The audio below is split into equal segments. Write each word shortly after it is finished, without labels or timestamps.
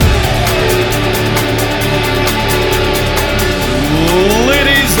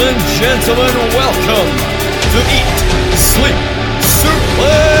gentlemen, welcome to Eat, Sleep,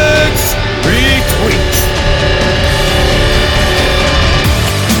 Suplex, Retweet.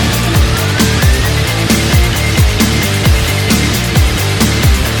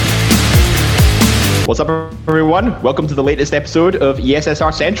 What's up, everyone? Welcome to the latest episode of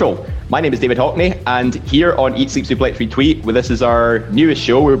ESSR Central. My name is David Hockney, and here on Eat, Sleep, Suplex, Retweet, this is our newest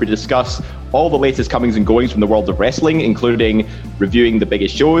show where we discuss all the latest comings and goings from the world of wrestling, including reviewing the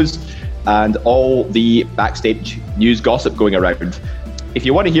biggest shows and all the backstage news gossip going around. If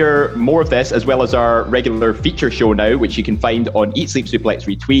you want to hear more of this, as well as our regular feature show now, which you can find on Eat, Sleep, Suplex,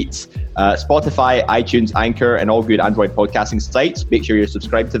 Retweets, Spotify, iTunes, Anchor, and all good Android podcasting sites, make sure you're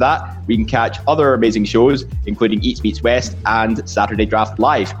subscribed to that. We can catch other amazing shows, including Eats Meets West and Saturday Draft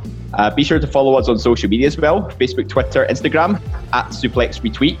Live. Be sure to follow us on social media as well, Facebook, Twitter, Instagram, @Suplex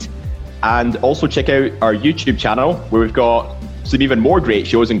Retweet. And also check out our YouTube channel, where we've got some even more great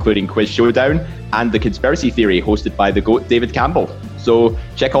shows, including Quiz Showdown and The Conspiracy Theory, hosted by the GOAT David Campbell. So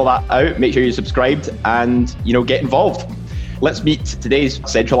check all that out, make sure you're subscribed, and get involved. Let's meet today's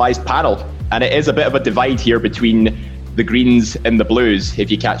centralized panel. And it is a bit of a divide here between the Greens and the Blues,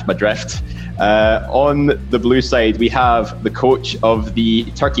 if you catch my drift. On the blue side, we have the coach of the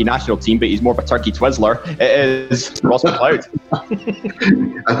Turkey national team, but he's more of a turkey twizzler. It is Ross McLeod.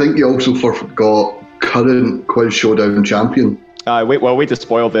 I think you also forgot current Quiz Showdown champion. Way to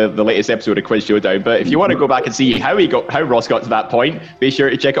spoil the latest episode of Quiz Showdown, but if you want to go back and see how Ross got to that point, be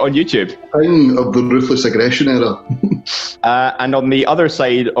sure to check it on YouTube. King of the ruthless aggression era. And on the other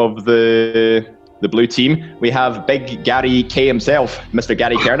side of the blue team, we have Big Gary K himself, Mr.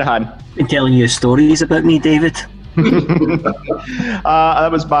 Gary Kernahan. Been telling you stories about me, David. That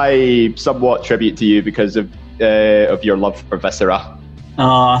was my somewhat tribute to you because of your love for Viscera.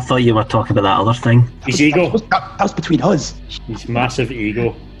 Oh, I thought you were talking about that other thing. His ego. That was between us. His massive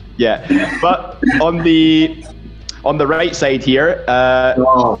ego. Yeah, but on the right side here...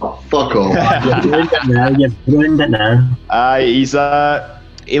 fuck off. You've ruined it now.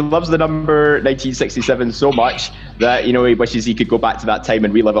 He loves the number 1967 so much that, he wishes he could go back to that time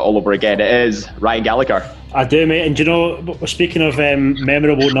and relive it all over again. It is Ryan Gallagher. I do, mate. And speaking of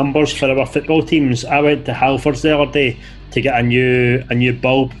memorable numbers for our football teams, I went to Halfords the other day to get a new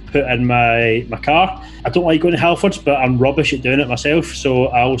bulb put in my car. I don't like going to Halfords, but I'm rubbish at doing it myself, so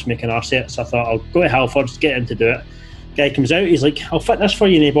I always make an arse of it. So I thought I'll go to Halfords, get him to do it. Guy comes out, he's like, "I'll fit this for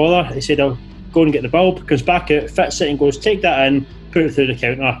you, no bother." He said, "I'll go and get the bulb." Comes back out, fits it and goes, "Take that in, put it through the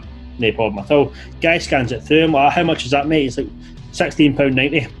counter." No problem at all. Guy scans it through. I'm like, "How much is that, mate?" He's like,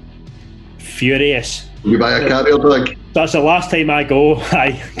 £16.90. Furious. You buy a carrier bag? That's the last time I go.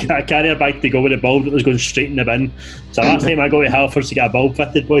 I carry a bag to go with a bulb that was going straight in the bin. So last time I go to Halfords to get a bulb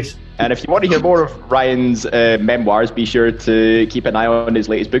fitted, boys. And if you want to hear more of Ryan's memoirs, be sure to keep an eye on his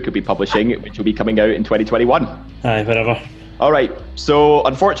latest book he'll be publishing, which will be coming out in 2021. Aye, whatever. All right, so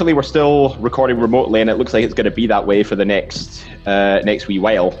unfortunately we're still recording remotely, and it looks like it's going to be that way for the next wee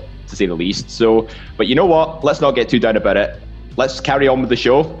while, to say the least. So, but you know what? Let's not get too down about it. Let's carry on with the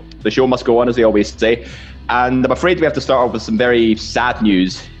show. The show must go on, as they always say. And I'm afraid we have to start off with some very sad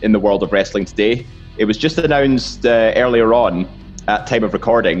news in the world of wrestling today. It was just announced earlier on, at time of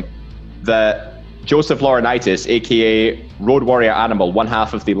recording, that Joseph Laurinaitis, aka Road Warrior Animal, one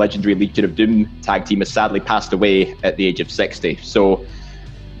half of the legendary Legion of Doom tag team, has sadly passed away at the age of 60. So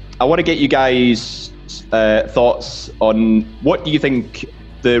I want to get you guys' thoughts on what do you think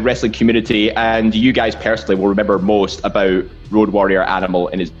the wrestling community and you guys personally will remember most about Road Warrior Animal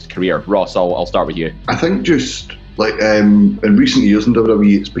in his career. Ross, I'll start with you. I think just like in recent years in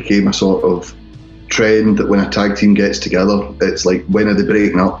WWE, it's became a sort of trend that when a tag team gets together, it's like, when are they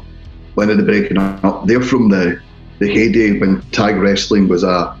breaking up? When are they breaking up? They're from the heyday when tag wrestling was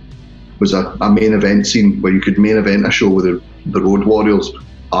a main event scene where you could main event a show with the Road Warriors,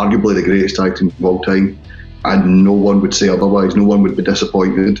 arguably the greatest tag team of all time. And no one would say otherwise. No one would be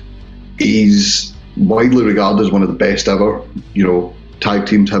disappointed. He's widely regarded as one of the best ever, tag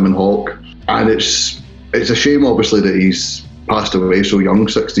teams, him and Hawk. And it's a shame, obviously, that he's passed away so young.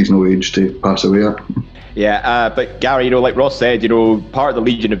 60's no age to pass away at. Yeah, but Gary, like Ross said, part of the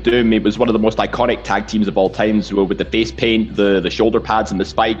Legion of Doom, it was one of the most iconic tag teams of all time, with the face paint, the shoulder pads and the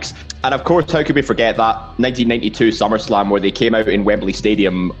spikes. And of course, how could we forget that 1992 SummerSlam where they came out in Wembley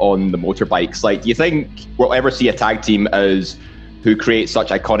Stadium on the motorbikes? Like, do you think we'll ever see a tag team who create such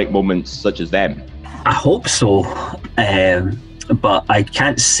iconic moments such as them? I hope so. But I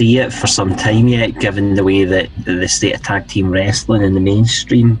can't see it for some time yet, given the way that the state of tag team wrestling in the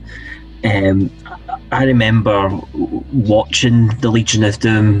mainstream. I remember watching the Legion of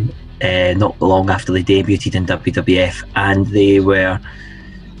Doom not long after they debuted in WWF, and they were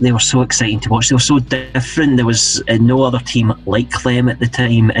they were so exciting to watch. They were so different. There was no other team like them at the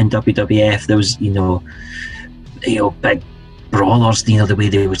time in WWF. There was, big brawlers, the way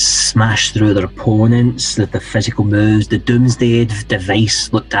they would smash through their opponents, the physical moves. The Doomsday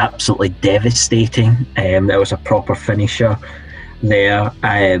device looked absolutely devastating. It was a proper finisher there.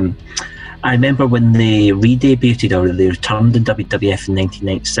 I remember when they re-debuted or they returned in WWF in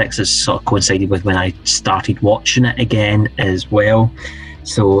 1996, it sort of coincided with when I started watching it again as well.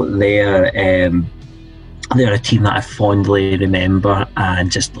 So they're a team that I fondly remember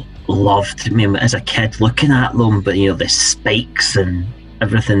and just loved. I mean, as a kid looking at them, but the spikes and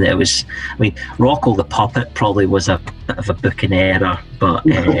everything that it was. I mean, Rocco the Puppet probably was a bit of a booking error, but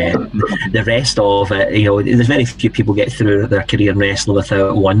the rest of it, there's very few people get through their career in wrestling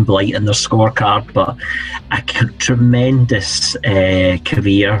without one blight in their scorecard, but a tremendous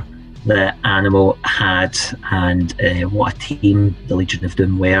career that Animal had, and what a team the Legion of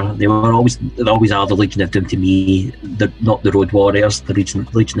Doom were. They always are the Legion of Doom to me. They're not the Road Warriors, the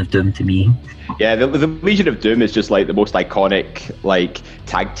Legion of Doom to me. Yeah, the Legion of Doom is just like the most iconic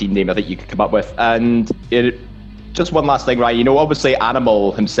tag team name I think you could come up with. And just one last thing, Ryan. Obviously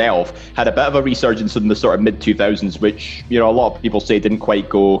Animal himself had a bit of a resurgence in the sort of mid 2000s, which a lot of people say didn't quite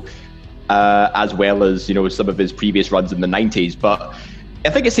go as well as some of his previous runs in the 90s, but I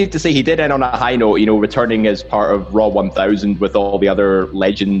think it's safe to say he did end on a high note, returning as part of Raw 1000 with all the other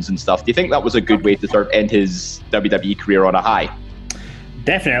legends and stuff. Do you think that was a good way to sort of end his WWE career on a high?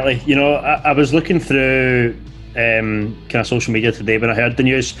 Definitely. I was looking through kind of social media today when I heard the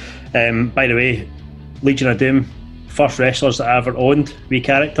news. By the way, Legion of Doom, first wrestlers that I ever owned, wee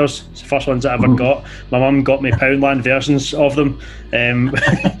characters. It's the first ones I ever got. My mum got me Poundland versions of them, and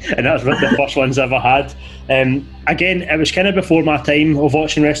that's the first ones I ever had. Again, it was kind of before my time of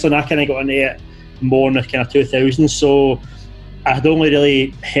watching wrestling. I kind of got into it more in the kind of 2000s, so I had only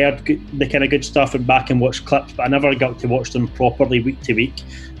really heard the kind of good stuff and back and watched clips, but I never got to watch them properly week to week.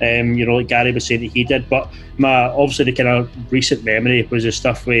 Like Gary was saying that he did, but obviously the kind of recent memory was the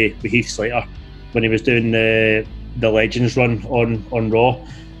stuff with Heath Slater when he was doing the Legends run on Raw,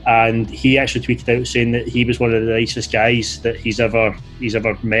 and he actually tweeted out saying that he was one of the nicest guys that he's ever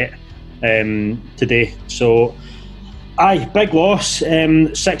met today. So big loss.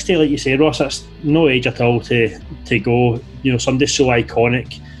 60, like you say, Ross, that's no age at all to go. Somebody so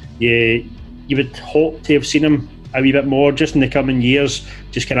iconic, you would hope to have seen him a wee bit more just in the coming years,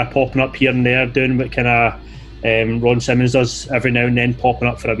 just kind of popping up here and there, doing what kind of Ron Simmons does every now and then, popping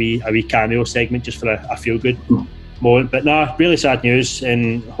up for a wee cameo segment just for a feel good moment. But really sad news,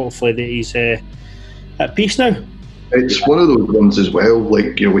 and hopefully that he's at peace now. It's one of those ones as well,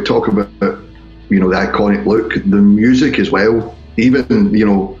 we talk about the iconic look, the music as well. Even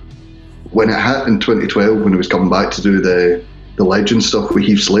when it hit in 2012, when he was coming back to do the Legend stuff with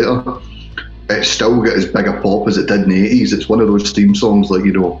Heath Slater, it still got as big a pop as it did in the 80s. It's one of those theme songs like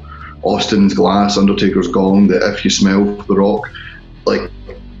Austin's Glass, Undertaker's Gong, the If You Smell the Rock.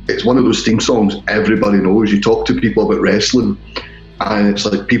 It's one of those theme songs everybody knows. You talk to people about wrestling, and it's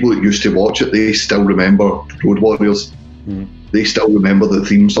like people that used to watch it, they still remember Road Warriors. They still remember the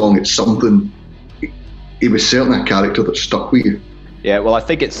theme song. It's something. He was certainly a character that stuck with you. Yeah, well, I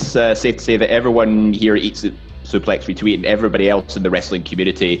think it's safe to say that everyone here at Eats Suplex Retweet and everybody else in the wrestling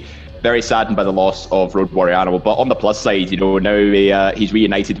community very saddened by the loss of Road Warrior Animal. But on the plus side, now he's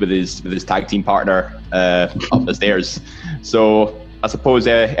reunited with his tag team partner up the stairs. So I suppose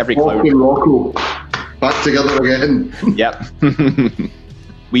every clown. Rocco, back together again. Yep.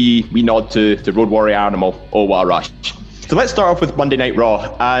 we nod to Road Warrior Animal. Oh, what a rush! So let's start off with Monday Night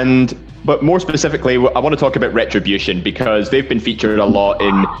Raw, but more specifically, I want to talk about Retribution because they've been featured a lot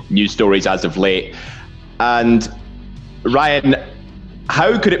in news stories as of late. And Ryan,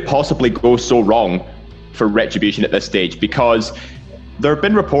 how could it possibly go so wrong for Retribution at this stage? Because there have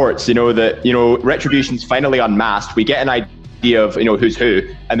been reports, that Retribution's finally unmasked. We get an idea of who's who,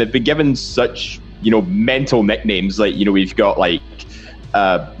 and they've been given such mental nicknames. We've got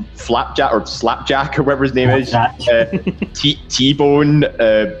Flapjack or Slapjack or whatever his name is, T-Bone,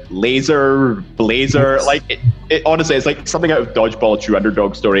 Laser, Blazer. It honestly, it's like something out of Dodgeball, a true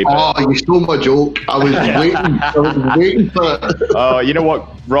underdog story. But you stole my joke. I was waiting for it. Oh, you know what,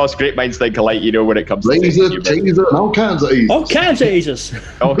 Ross? Great minds think alike. When it comes Laser, to Taser, and all kinds of aces. All kinds of aces.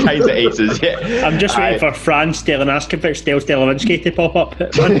 All kinds of aces. Yeah. I'm just waiting for Franz Stelianovich to pop up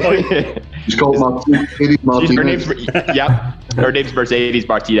at one point. He's called Mercedes Martinez. Her name's Mercedes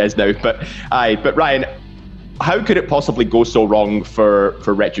Martinez now. But Ryan, how could it possibly go so wrong for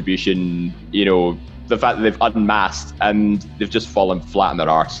Retribution? The fact that they've unmasked and they've just fallen flat on their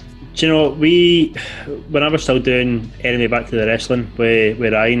arse. Do you know, when I was still doing Enemy Back to the Wrestling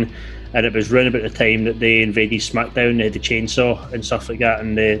with Ryan, and it was round about the time that they invaded SmackDown, they had the chainsaw and stuff like that,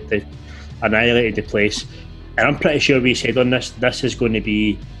 and they annihilated the place. And I'm pretty sure we said on this is going to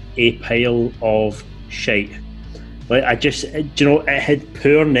be a pile of shite. Like, you know, it had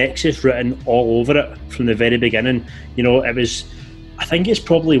poor Nexus written all over it from the very beginning. You know, I think it's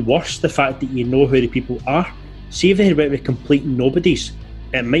probably worse the fact that you know who the people are. See if they had written with complete nobodies,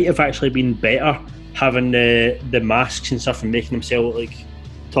 it might have actually been better having the masks and stuff and making them sound like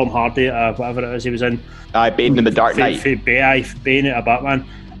Tom Hardy, whatever it is he was in. Bane in the Dark Knight. Bane at a Batman.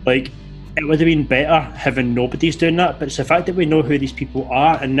 Like, it would have been better having nobodies doing that, but it's the fact that we know who these people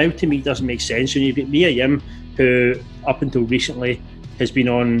are, and now to me it doesn't make sense when you've got Mia Yim, who up until recently has been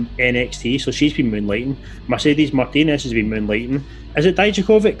on NXT, so she's been moonlighting. Mercedes Martinez has been moonlighting. Is it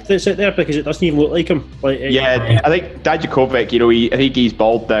Dijakovic that's out there? Because it doesn't even look like him. Yeah, I think Dijakovic, you know, I think he's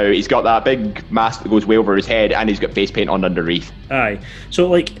bald now. He's got that big mask that goes way over his head, and he's got face paint on underneath. Aye. So,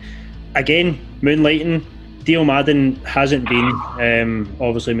 like, again, moonlighting. Dio Madden hasn't been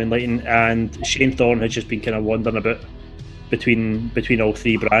obviously moonlighting, and Shane Thorne has just been kind of wandering about between all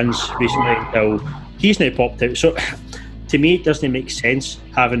three brands recently until he's now popped out. So to me it doesn't make sense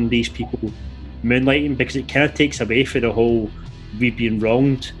having these people moonlighting, because it kind of takes away from the whole we've been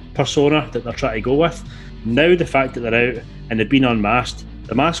wronged persona that they're trying to go with. Now the fact that they're out and they've been unmasked,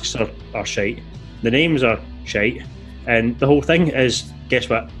 the masks are shite, the names are shite, and the whole thing is, guess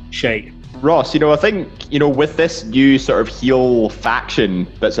what, shite. Ross, you know, I think, you know, with this new sort of heel faction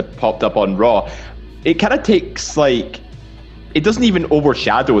that's popped up on Raw, it kind of takes, like, it doesn't even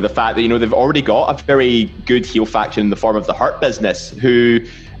overshadow the fact that, you know, they've already got a very good heel faction in the form of the Hurt Business, who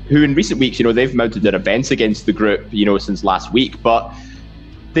in recent weeks, you know, they've mounted their events against the group, you know, since last week, but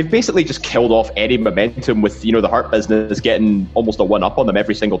they've basically just killed off any momentum with, you know, the Hurt Business getting almost a one-up on them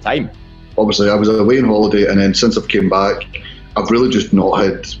every single time. Obviously, I was away on holiday, and then since I've came back, I've really just not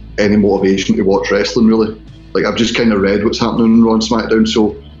had any motivation to watch wrestling, really. Like, I've just kind of read what's happening on Raw and SmackDown,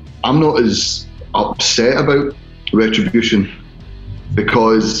 so I'm not as upset about Retribution,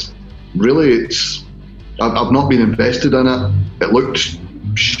 because really I've not been invested in it. It looked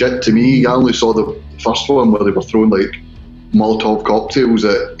shit to me. I only saw the first one where they were throwing like Molotov cocktails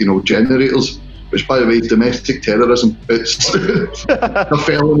at, you know, generators, which, by the way, is domestic terrorism. It's a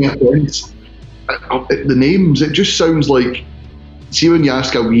felony offence. The names, it just sounds like, see, when you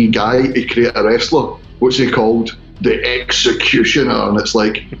ask a wee guy to create a wrestler, what's he called? The Executioner. And it's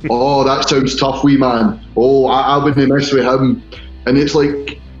like, oh, that sounds tough, wee man. Oh, I wouldn't mess with him. And it's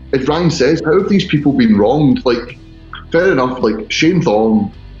like, as Ryan says, how have these people been wronged? Like, fair enough, like, Shane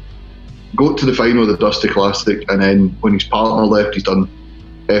Thorne got to the final of the Dusty Classic, and then when his partner left, he's done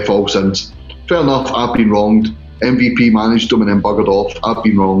F all since. Fair enough, I've been wronged. MVP managed him and then buggered off. I've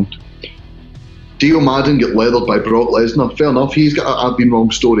been wronged. Dio Madden get leathered by Brock Lesnar. Fair enough, he's got a I've been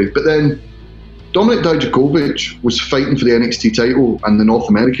wrong story. But then Dominik Dijakovic was fighting for the NXT title and the North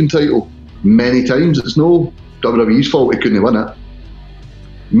American title many times. It's no WWE's fault he couldn't win it.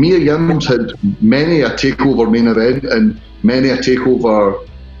 Mia Yim's had many a takeover main event and many a takeover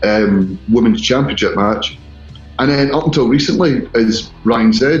women's championship match. And then up until recently, as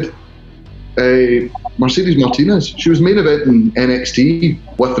Ryan said, Mercedes Martinez, she was main event in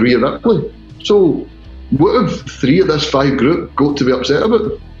NXT with Rhea Ripley. So what have three of this five group got to be upset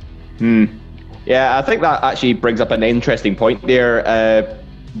about? Yeah, I think that actually brings up an interesting point there.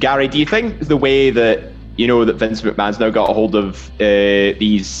 Gary, do you think the way that, you know, that Vince McMahon's now got a hold of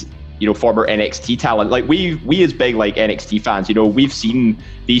these, you know, former NXT talent, like we as big, like, NXT fans, you know, we've seen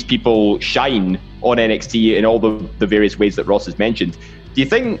these people shine on NXT in all the various ways that Ross has mentioned. Do you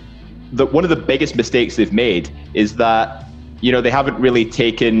think that one of the biggest mistakes they've made is that, you know, they haven't really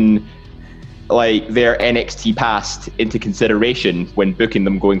taken, like, their NXT past into consideration when booking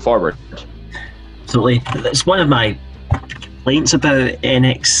them going forward? Absolutely. It's one of my complaints about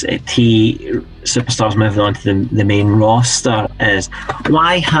NXT superstars moving on to the main roster is,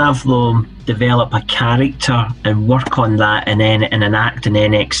 why have them develop a character and work on that and then in an act in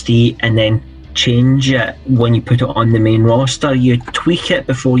NXT and then change it when you put it on the main roster? You tweak it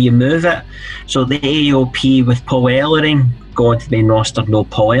before you move it. So the AOP with Paul Ellering going to the main roster, no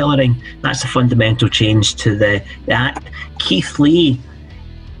Paul Ellering, that's a fundamental change to the act. Keith Lee,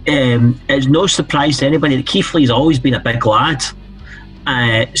 it's no surprise to anybody that Keith Lee's always been a big lad,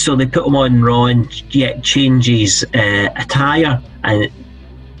 so they put him on Raw and yet change his attire, and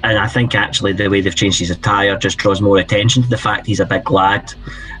I think actually the way they've changed his attire just draws more attention to the fact he's a big lad,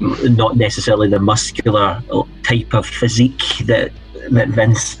 not necessarily the muscular type of physique that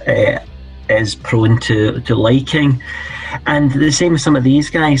Vince is prone to liking. And the same with some of these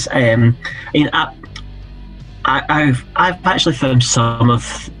guys. I've actually found some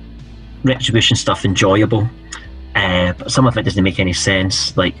of Retribution stuff enjoyable, but some of it doesn't make any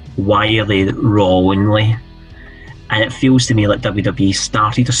sense. Like, why are they Raw only? And it feels to me like WWE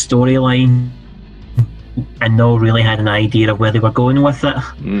started a storyline and no really had an idea of where they were going with it.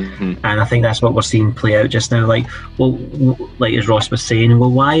 Mm-hmm. And I think that's what we're seeing play out just now. Like, well, like as Ross was saying,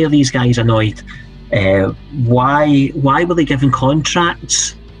 well, why are these guys annoyed? Why were they given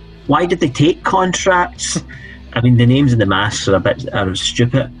contracts? Why did they take contracts? I mean, the names and the masks are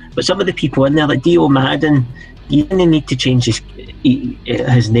stupid. But some of the people in there, like Dio Madden, he didn't need to change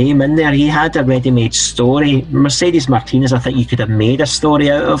his name in there. He had a ready-made story. Mercedes Martinez, I think you could have made a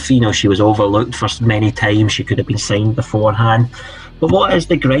story out of. You know, she was overlooked for many times. She could have been signed beforehand. But what is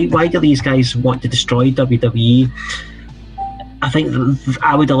the gripe? Why do these guys want to destroy WWE? I think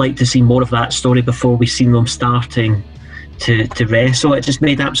I would have liked to see more of that story before we seen them starting to wrestle. It just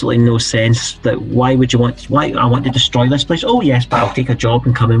made absolutely no sense. That why I want to destroy this place? Oh yes, but I'll take a job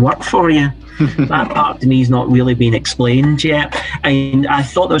and come and work for you. That part to me is not really being explained yet. And I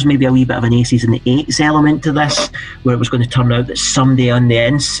thought there was maybe a wee bit of an Aces and Eights element to this, where it was going to turn out that somebody on the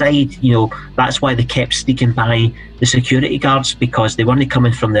inside, you know, that's why they kept sneaking by the security guards, because they weren't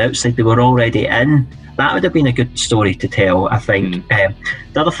coming from the outside, they were already in. That would have been a good story to tell, I think. The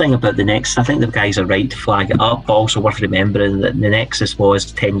other thing about the Nexus, I think the guys are right to flag it up. Also worth remembering that the Nexus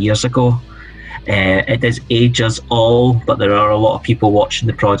was 10 years ago. It does age us all, but there are a lot of people watching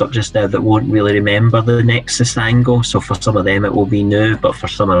the product just now that won't really remember the Nexus angle. So for some of them it will be new, but for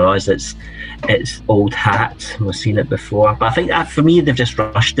some of us it's old hat. We've seen it before. But I think that for me they've just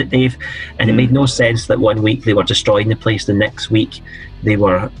rushed it, Dave, and it made no sense that one week they were destroying the place, the next week they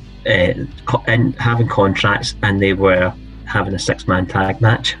were having contracts and they were having a 6-man tag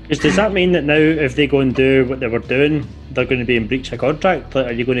match. Does that mean that now if they go and do what they were doing, they're going to be in breach of contract? Like,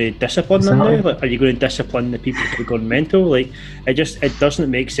 are you going to discipline them now? Like, are you going to discipline the people who are going mental? Like, it doesn't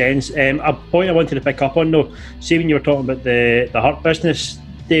make sense. A point I wanted to pick up on though, see when you were talking about the Hurt Business,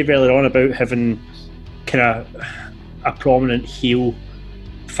 Dave, earlier on about having kind of a prominent heel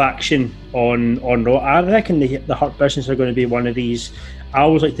faction on Raw. I reckon the Hurt Business are going to be one of these, I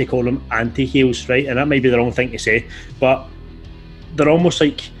always like to call them anti-heels, right? And that might be the wrong thing to say, but they're almost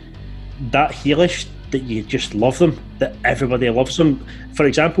like that heelish that you just love them, that everybody loves them. For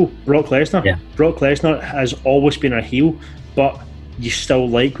example, Brock Lesnar. Yeah. Brock Lesnar has always been a heel, but you still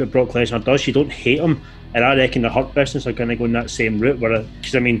like what Brock Lesnar does. You don't hate him. And I reckon the Hurt Business are going to go in that same route.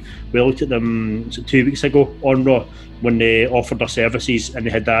 Because, I mean, we looked at them 2 weeks ago on Raw when they offered their services and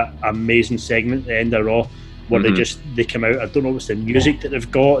they had that amazing segment at the end of Raw where they come out. I don't know what's the music that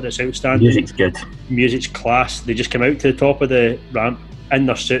they've got that's outstanding. Music's good. Music's class. They just come out to the top of the ramp in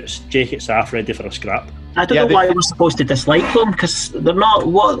their suits, jackets off, ready for a scrap. I don't know why we're supposed to dislike them, because they're not.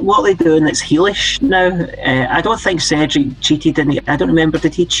 What are they doing that's heelish now? I don't think Cedric cheated. I don't remember,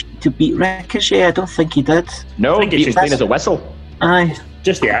 did he cheat to beat Ricochet? I don't think he did. No, he was clean as a whistle. Aye.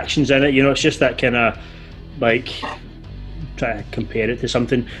 Just the actions in it, you know, it's just that kind of like try to compare it to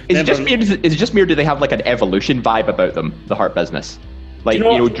something. Is it just mere do they have like an Evolution vibe about them, the Hurt Business? Like, you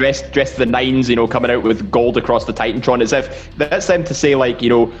know, dressed to the nines, you know, coming out with gold across the Titantron, as if that's them to say, like, you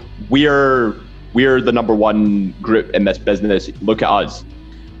know, we're the number one group in this business. Look at us.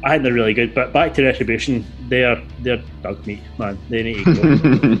 I think they're really good, but back to Retribution, they're dog meat, man. They need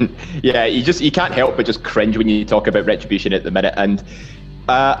to go. Yeah, you can't help but just cringe when you talk about Retribution at the minute. And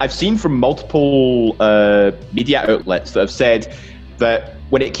I've seen from multiple media outlets that have said that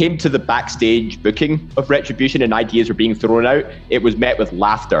when it came to the backstage booking of Retribution and ideas were being thrown out, it was met with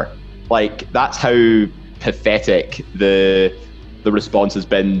laughter. Like, that's how pathetic the response has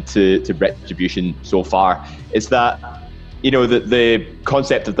been to Retribution so far. Is that, you know, the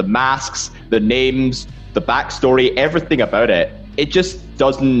concept of the masks, the names, the backstory, everything about it, it just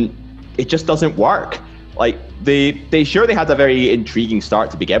doesn't work. Like, they had a very intriguing start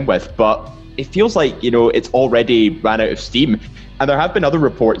to begin with, but it feels like, you know, it's already ran out of steam. And there have been other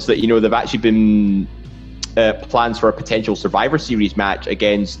reports that, you know, there've actually been plans for a potential Survivor Series match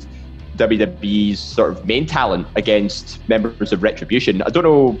against WWE's sort of main talent against members of Retribution. I don't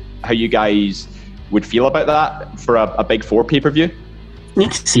know how you guys would feel about that for a Big Four pay-per-view.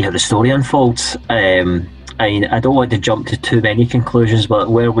 Need to see how the story unfolds. I don't want to jump to too many conclusions,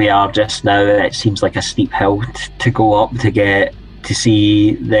 but where we are just now, it seems like a steep hill to go up to get to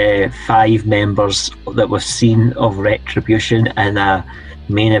see the 5 members that we've seen of Retribution in a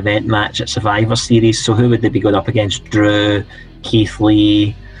main event match at Survivor Series. So who would they be going up against? Drew, Keith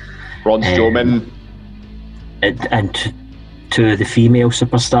Lee, Braun Strowman, and two of the female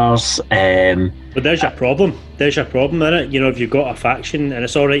superstars. But there's your problem. There's your problem in it. You know, if you've got a faction, and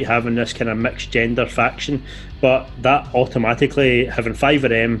it's all right having this kind of mixed gender faction, but that automatically, having 5 of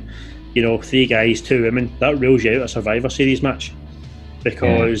them, you know, 3 guys, 2 women, that rules you out a Survivor Series match.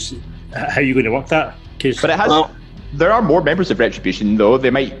 Because how are you going to work that? But it has. There are more members of Retribution, though.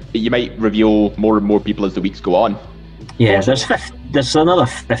 You might reveal more and more people as the weeks go on. Yeah, there's another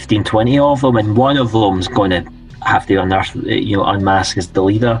 15, 20 of them, and one of them's going to have to unmask as the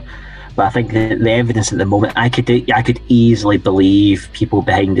leader. But I think the evidence at the moment, I could easily believe people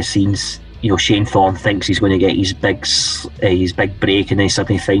behind the scenes. You know, Shane Thorne thinks he's going to get his big break, and then he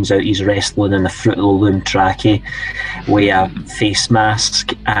suddenly finds out he's wrestling in a Fruit of the Loom trackie with a face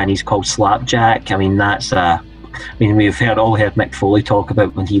mask, and he's called Slapjack. I mean, we've all heard Mick Foley talk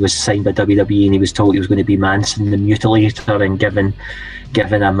about when he was signed by WWE and he was told he was going to be Manson the Mutilator and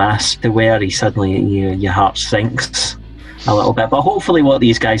given a mask to wear. He suddenly, your heart sinks a little bit. But hopefully, what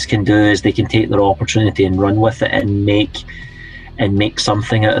these guys can do is they can take their opportunity and run with it and make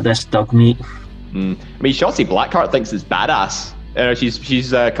something out of this dug meat. I mean, Shotzi Blackheart thinks it's badass.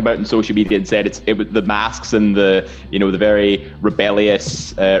 She's come out on social media and said it was the masks and the very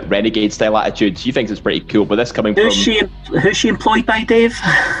rebellious renegade style attitude. She thinks it's pretty cool. But this coming who's she employed by, Dave?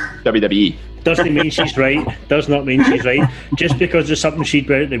 WWE. Doesn't mean she's right. Does not mean she's right. Just because there's something she'd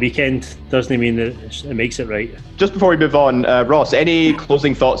read at the weekend doesn't mean that it makes it right. Just before we move on, Ross, any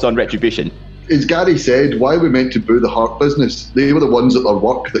closing thoughts on Retribution? As Gary said, why are we meant to boo the Hart Business? They were the ones at their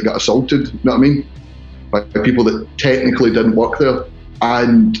work that got assaulted. You know what I mean? By people that technically didn't work there,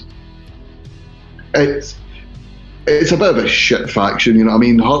 and it's a bit of a shit faction, you know what I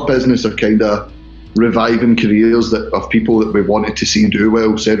mean? Hurt Business are kind of reviving careers of people that we wanted to see do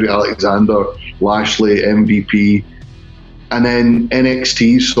well. Cedric Alexander, Lashley, MVP, and then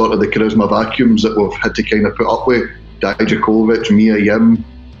NXT sort of the charisma vacuums that we've had to kind of put up with. Dijakovic, Mia Yim.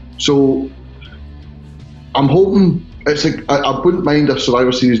 So I'm hoping. I wouldn't mind a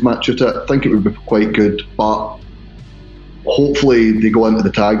Survivor Series match with it. I think it would be quite good, but hopefully they go into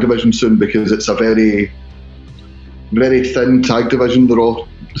the tag division soon because it's a very, very thin tag division the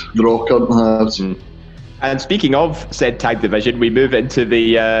Raw currently has. And speaking of said tag division, we move into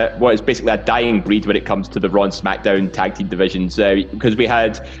the what is basically a dying breed when it comes to the Raw and SmackDown tag team divisions, because we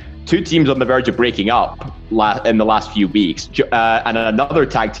had 2 teams on the verge of breaking up in the last few weeks, and another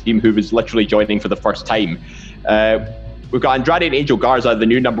tag team who was literally joining for the first time. We've got Andrade and Angel Garza, the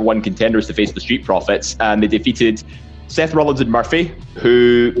new number 1 contenders to face the Street Profits, and they defeated Seth Rollins and Murphy,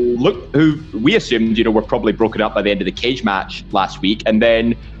 who we assumed were probably broken up by the end of the cage match last week, and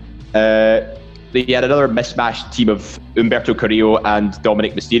then they had another mismatched team of Humberto Carrillo and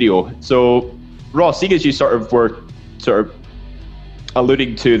Dominic Mysterio. So, Ross, seeing as you were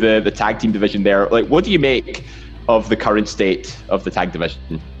alluding to the tag team division there, like, what do you make of the current state of the tag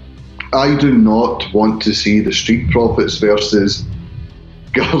division? I do not want to see the Street Profits versus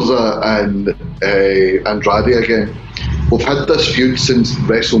Garza and Andrade again. We've had this feud since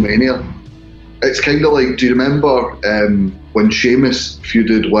WrestleMania. It's kind of like, do you remember when Sheamus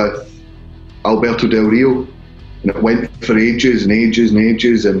feuded with Alberto Del Rio? And it went for ages and ages and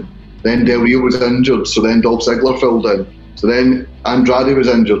ages, and then Del Rio was injured, so then Dolph Ziggler filled in. So then Andrade was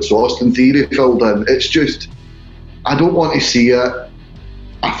injured, so Austin Theory filled in. It's just, I don't want to see it.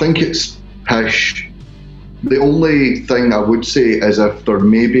 I think it's pish. The only thing I would say is if they're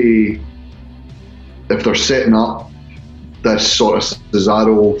setting up this sort of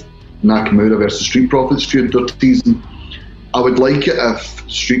Cesaro Nakamura versus Street Profits feud this season, I would like it if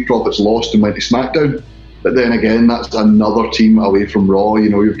Street Profits lost and went to SmackDown. But then again, that's another team away from Raw.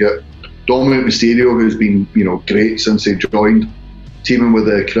 You've got Dominic Mysterio, who's been great since he joined, teaming with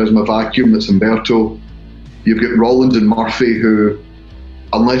the charisma vacuum that's Humberto. You've got Rollins and Murphy, who,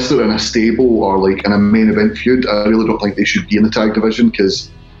 unless they're in a stable or like in a main event feud, I really don't think they should be in the tag division, because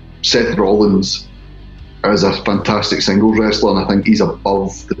Seth Rollins is a fantastic singles wrestler, and I think he's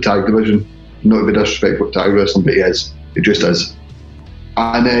above the tag division. Not to be disrespectful to tag wrestling, but he is. He just is.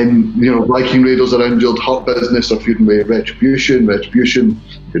 And then, Viking Raiders are injured, Hurt Business are feuding with Retribution feuding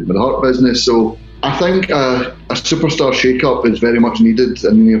with the Hurt Business. So I think a superstar shake-up is very much needed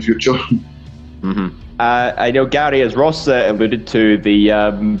in the near future. Mm-hmm. I know, Gary, as Ross alluded to, the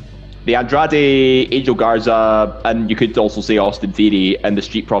Andrade, Angel Garza, and you could also say Austin Theory and the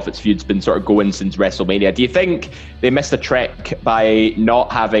Street Profits feud's been sort of going since WrestleMania. Do you think they missed a trick by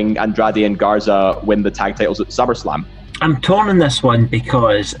not having Andrade and Garza win the tag titles at SummerSlam? I'm torn on this one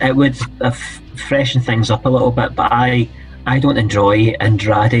because it would freshen things up a little bit, but I don't enjoy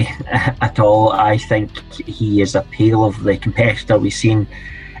Andrade at all. I think he is a pale of the competitor we've seen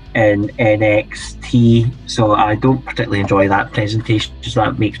in NXT, so I don't particularly enjoy that presentation, so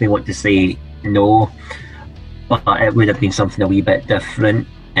that makes me want to say no. But it would have been something a wee bit different,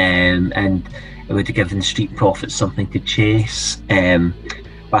 and it would have given the Street Profits something to chase.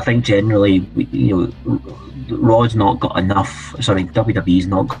 But I think generally, WWE's not got enough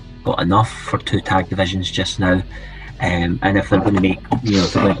for 2 tag divisions just now. And if they're going to make,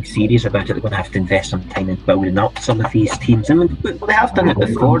 if they're going to be serious about it, they're going to have to invest some time in building up some of these teams. And they have done it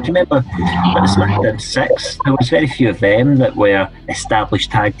before. Do you remember at the SmackDown 6? There was very few of them that were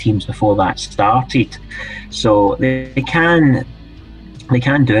established tag teams before that started. So they can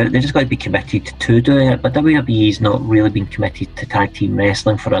do it. They just got to be committed to doing it. But WWE's not really been committed to tag team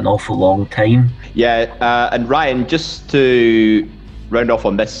wrestling for an awful long time. Yeah, and Ryan, just to round off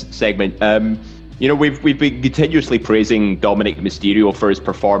on this segment, we've been continuously praising Dominic Mysterio for his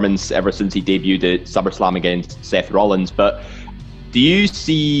performance ever since he debuted at SummerSlam against Seth Rollins. But do you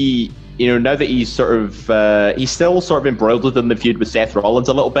see, now that he's he's still sort of embroiled in the feud with Seth Rollins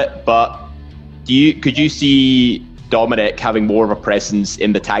a little bit, but could you see Dominic having more of a presence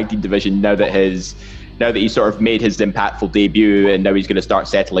in the tag team division now that he's sort of made his impactful debut and now he's going to start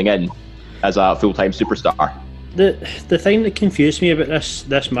settling in as a full-time superstar? The thing that confused me about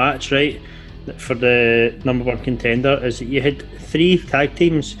this match, right, for the number one contender, is that you had 3 tag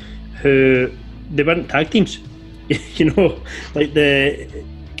teams who they weren't tag teams. Like the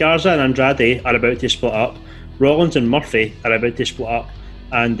Garza and Andrade are about to split up, Rollins and Murphy are about to split up,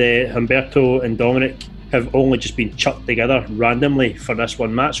 and Humberto and Dominic have only just been chucked together randomly for this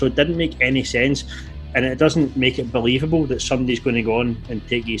one match. So it didn't make any sense, and it doesn't make it believable that somebody's going to go on and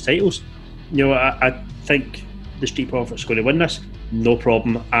take these titles. I think the Street Profits are going to win this, no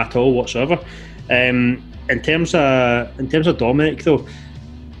problem at all whatsoever. In terms of Dominic, though,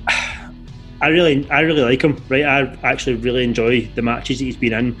 I really like him. Right, I actually really enjoy the matches that he's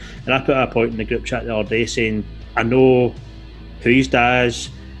been in, and I put a point in the group chat the other day saying I know who he does.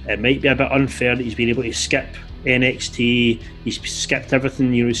 It might be a bit unfair that he's been able to skip NXT. He's skipped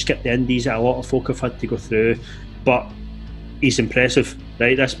everything. He's skipped the Indies that a lot of folk have had to go through, but he's impressive.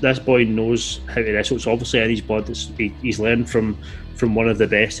 Right, this boy knows how to wrestle. It's obviously in his blood. He's learned from one of the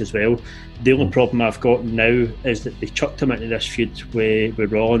best as well. The only problem I've got now is that they chucked him into this feud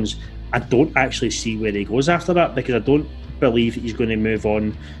with Rollins. I don't actually see where he goes after that, because I don't believe he's going to move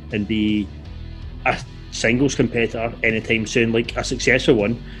on and be a singles competitor anytime soon, like a successful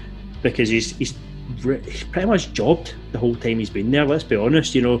one, because he's pretty much jobbed the whole time he's been there. Let's be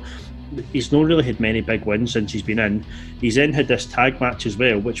honest, he's not really had many big wins since he's been in. He's then had this tag match as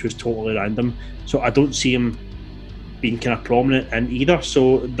well, which was totally random. So I don't see him being kind of prominent in either.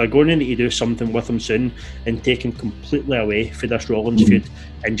 So they're going to need to do something with him soon and take him completely away for this Rollins feud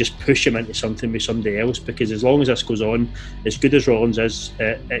and just push him into something with somebody else, because as long as this goes on, as good as Rollins is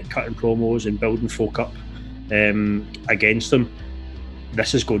at cutting promos and building folk up against them,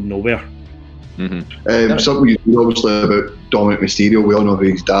 this is going nowhere. Something you know obviously about Dominic Mysterio, we all know who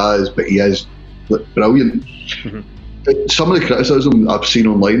he does, but he is brilliant. Some of the criticism I've seen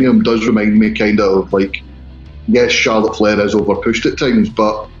online of him does remind me kind of like, yes, Charlotte Flair is overpushed at times,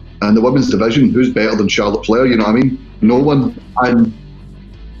 but in the women's division, who's better than Charlotte Flair? You know what I mean? No one. And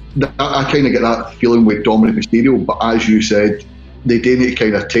I kind of get that feeling with Dominic Mysterio, but as you said, they do need to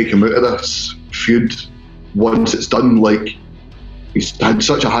kind of take him out of this feud once it's done. Like, he's had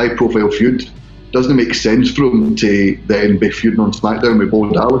such a high profile feud, doesn't make sense for him to then be feuding on SmackDown with Bo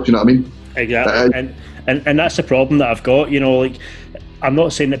Dallas, you know what I mean? Exactly. And that's the problem that I've got, like, I'm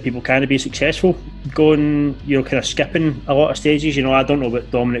not saying that people can't be successful going, kind of skipping a lot of stages. I don't know what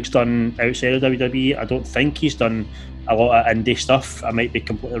Dominic's done outside of WWE. I don't think he's done a lot of indie stuff. I might be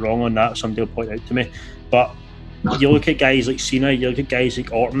completely wrong on that. Somebody will point out to me. But you look at guys like Cena, you look at guys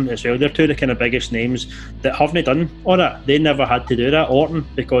like Orton as well. They're two of the kind of biggest names that haven't done all that. They never had to do that. Orton,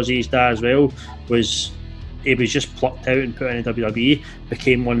 because his dad as well was just plucked out and put in WWE,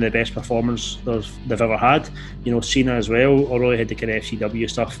 became one of the best performers they've ever had. Cena as well, although he had the kind of FCW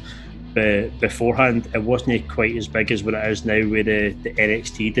stuff beforehand, it wasn't quite as big as what it is now with the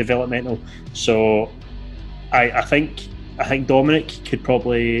NXT developmental. So I think Dominic could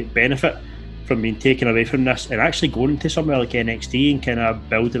probably benefit from being taken away from this and actually going to somewhere like NXT and kind of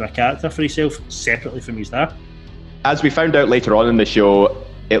building a character for himself separately from his dad. As we found out later on in the show,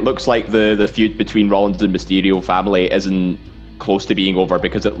 it looks like the feud between Rollins and Mysterio family isn't close to being over,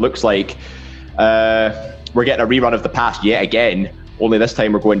 because it looks like we're getting a rerun of the past yet again, only this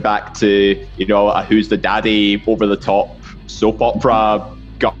time we're going back to a Who's the Daddy over the top soap opera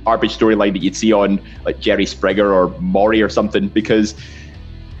garbage storyline that you'd see on like Jerry Springer or Maury or something, because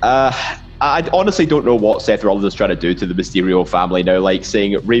I honestly don't know what Seth Rollins is trying to do to the Mysterio family now, like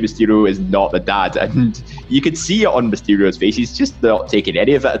saying Rey Mysterio is not the dad, and you could see it on Mysterio's face. He's just not taking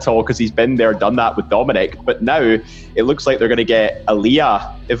any of it at all because he's been there, done that with Dominic. But now it looks like they're going to get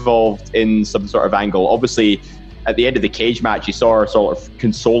Aaliyah involved in some sort of angle. Obviously, at the end of the cage match, you saw her sort of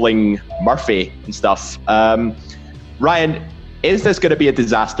consoling Murphy and stuff. Ryan, is this going to be a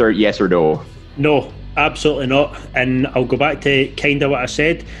disaster, yes or no? No, absolutely not. And I'll go back to kind of what I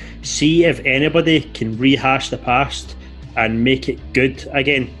said. See if anybody can rehash the past and make it good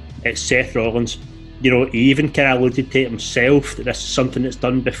again. It's Seth Rollins. You know, he even kind of alluded to it himself that this is something that's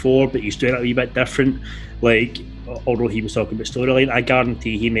done before, but he's doing it a wee bit different. Like, although he was talking about storyline, I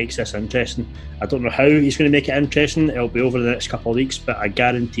guarantee he makes this interesting. I don't know how he's going to make it interesting. It'll be over the next couple of weeks, but I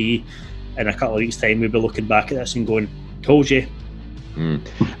guarantee in a couple of weeks' time we'll be looking back at this and going, told you.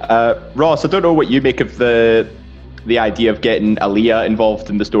 Ross, I don't know what you make of the idea of getting Aaliyah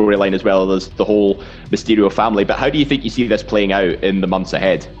involved in the storyline as well as the whole Mysterio family, but how do you think you see this playing out in the months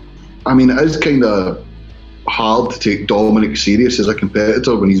ahead? I mean, it is kind of hard to take Dominic serious as a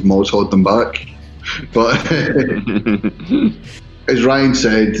competitor when he's Moz holding him back. But as Ryan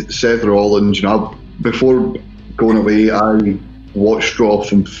said, Seth Rollins, you know, before going away, I watched Raw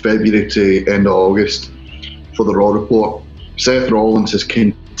from February to end of August for the Raw report. Seth Rollins has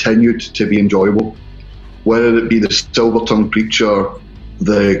continued to be enjoyable. Whether it be the silver-tongued preacher,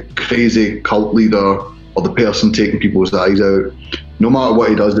 the crazy cult leader, or the person taking people's eyes out, no matter what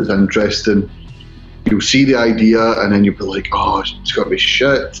he does, it's interesting. You'll see the idea, and then you'll be like, oh, it's got to be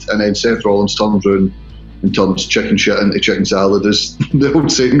shit. And then Seth Rollins turns around and turns chicken shit into chicken salad, as the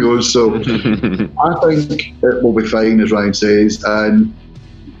old saying goes. So I think it will be fine, as Ryan says. And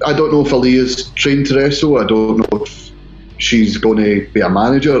I don't know if Aaliyah's trained to wrestle. I don't know if she's going to be a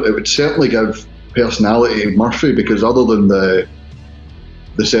manager. It would certainly give personality to Murphy, because other than the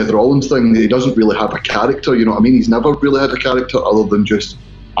Seth Rollins thing, he doesn't really have a character, you know what I mean? He's never really had a character other than just,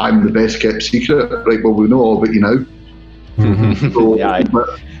 I'm the best kept secret. Right, well, we know all about you now. So, Yeah,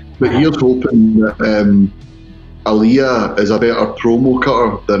 but here's hoping that Aaliyah is a better promo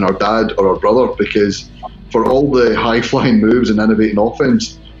cutter than her dad or her brother, because for all the high-flying moves and innovating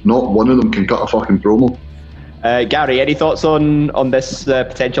offense, not one of them can cut a fucking promo. Gary, any thoughts on this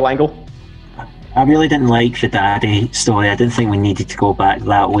potential angle? I really didn't like the daddy story. I didn't think we needed to go back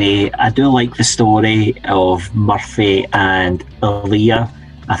that way. I do like the story of Murphy and Aaliyah.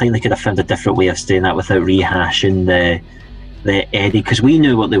 I think they could have found a different way of doing that without rehashing the Eddie, because we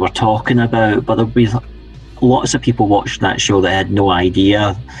knew what they were talking about, but there'll be lots of people watching that show that had no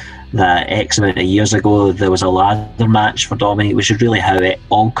idea that X amount of years ago there was a ladder match for Dominic, which is really how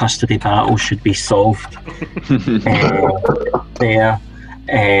all custody battles should be solved. There.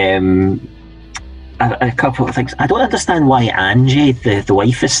 A couple of things. I don't understand why Angie, the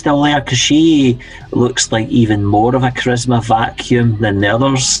wife, is still there, because she looks like even more of a charisma vacuum than the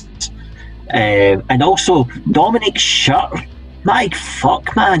others. And also, Dominic's shirt. My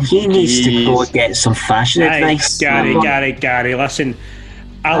fuck, man, he needs to go get some fashion advice. Gary, listen.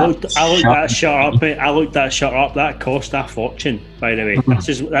 I looked that shirt up, mate. I looked that shirt up. That cost a fortune, by the way.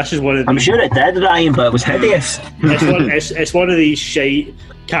 This is one of. I'm sure it did, Ryan, but it was hideous. It's one of these shite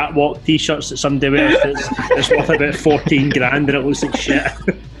catwalk T-shirts that somebody wears. It's worth about 14 grand, and it looks like shit.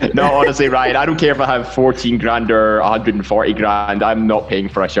 No, honestly, Ryan, I don't care if I have 14 grand or 140 grand. I'm not paying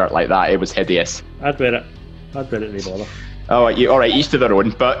for a shirt like that. It was hideous. I'd wear it. No bother. All right, each to their own.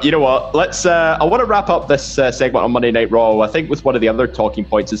 But you know what? Let's. I want to wrap up this segment on Monday Night Raw. I think with one of the other talking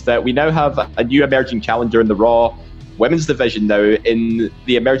points is that we now have a new emerging challenger in the Raw women's division now, in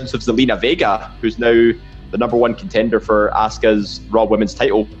the emergence of Zelina Vega, who's now the number one contender for Asuka's Raw Women's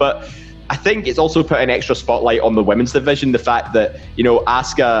title. But I think it's also put an extra spotlight on the women's division, the fact that, you know,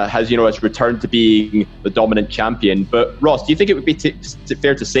 Asuka has returned to being the dominant champion. But Ross, do you think it would be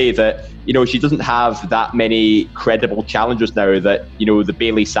fair to say that, you know, she doesn't have that many credible challengers now, that, you know, the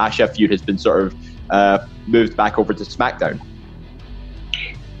Bayley-Sasha feud has been sort of moved back over to SmackDown?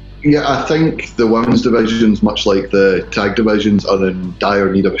 Yeah, I think the women's divisions, much like the tag divisions, are in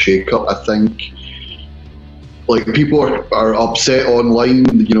dire need of a shake-up. I think, like, people are upset online,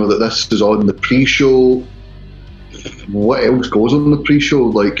 you know, that this is on the pre-show. What else goes on the pre-show?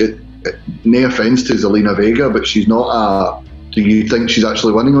 Like, no offence to Zelina Vega, but she's not do you think she's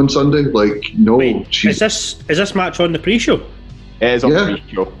actually winning on Sunday? Like, no. Wait, is this match on the pre-show? It is on the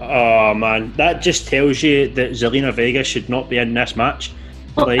pre-show. Oh, man. That just tells you that Zelina Vega should not be in this match.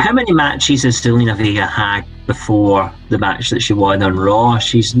 Well, how many matches has Zelina Vega had before the match that she won on Raw?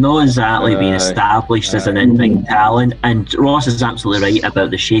 She's not exactly been established as an in-ring talent, and Ross is absolutely right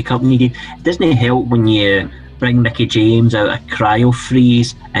about the shake-up needed. It doesn't help when you bring Mickey James out of cryo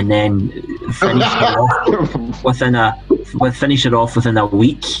freeze and then finish it off within a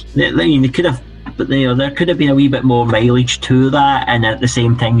week. I mean, they could have, but there could have been a wee bit more mileage to that, and at the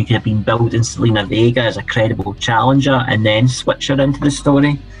same time, you could have been building Selena Vega as a credible challenger and then switch her into the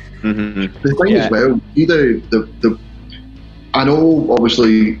story. Mm-hmm. The thing as well, I know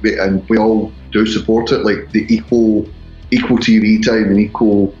obviously, and we all do support it, like the equal TV time and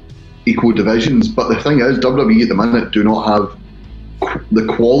equal divisions. But the thing is, WWE at the minute do not have the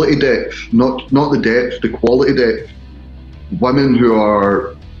quality depth, not the depth, the quality depth. Women who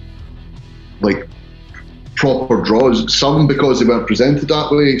are like proper draws. Some because they weren't presented that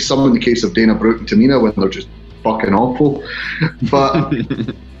way. Some in the case of Dana Brooke and Tamina when they're just fucking awful. But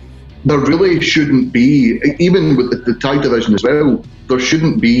there really shouldn't be, even with the tag division as well, there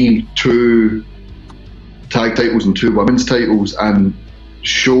shouldn't be 2 tag titles and 2 women's titles, and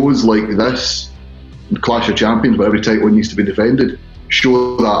shows like this, Clash of Champions, where every title needs to be defended,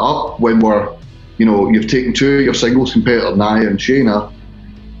 show that up when you've taken 2 of your singles competitors, Nia and Shayna,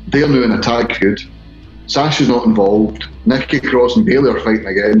 they're now in a tag feud, Sasha's not involved, Nikki Cross and Bayley are fighting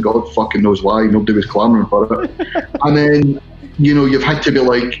again, God fucking knows why, nobody was clamouring for it. And then, you've had to be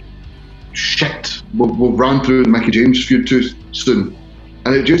like, shit, we've ran through the Mickey James feud too soon.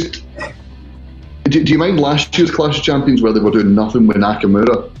 And it just, do you mind last year's Clash of Champions where they were doing nothing with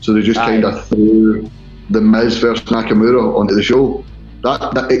Nakamura, so they just kind of threw the Miz versus Nakamura onto the show?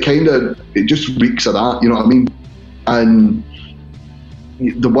 It just reeks of that, you know what I mean? And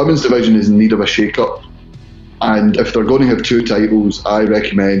the women's division is in need of a shake-up, and if they're going to have 2 titles, I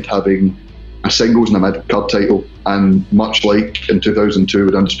recommend having a singles and a mid-card title, and much like in 2002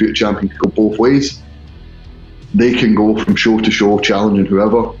 with Undisputed Champion could go both ways, they can go from show to show challenging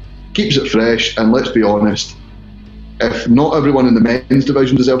whoever, keeps it fresh. And let's be honest, if not everyone in the men's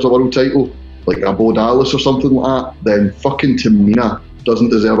division deserves a world title, like a Bo Dallas or something like that, then fucking Tamina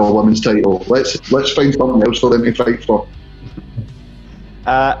doesn't deserve a women's title. Let's find something else for them to fight for.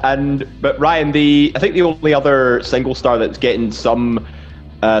 But Ryan, I think the only other single star that's getting some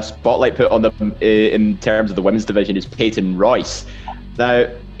spotlight put on them in terms of the women's division is Peyton Royce. Now,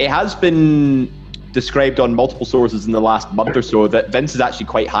 it has been described on multiple sources in the last month or so that Vince is actually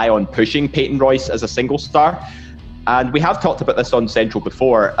quite high on pushing Peyton Royce as a single star, and we have talked about this on Central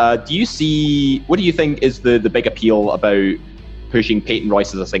before. What do you think is the big appeal about pushing Peyton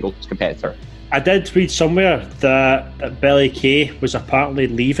Royce as a singles competitor? I did read somewhere that Billie Kay was apparently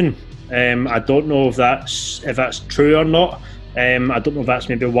leaving. I don't know if that's true or not. I don't know if that's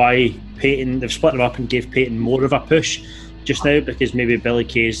maybe why they've split them up and gave Peyton more of a push just now, because maybe Billie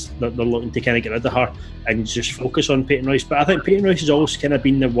Kay's they're looking to kind of get rid of her and just focus on Peyton Royce. But I think Peyton Royce has always kind of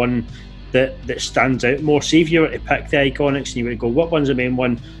been the one that stands out more. See, if you were to pick the Iconics and you were to go, what one's the main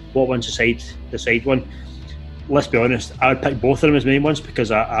one, what one's the side one? Let's be honest, I would pick both of them as main ones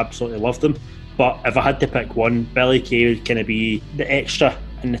because I absolutely love them. But if I had to pick one, Billie Kay would kind of be the extra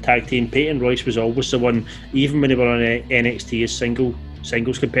in the tag team. Peyton Royce was always the one, even when they were on NXT as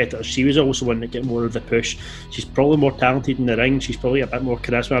singles competitors, she was always the one that get more of the push. She's probably more talented in the ring, she's probably a bit more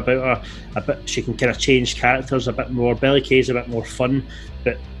charisma about her, she can kind of change characters a bit more. Billie Kay's a bit more fun,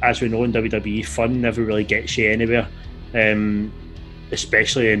 but as we know in WWE, fun never really gets you anywhere,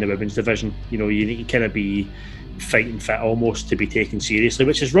 especially in the women's division. You need to kind of be fighting fit almost to be taken seriously,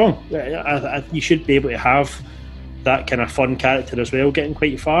 which is wrong. You should be able to have that kind of fun character as well, getting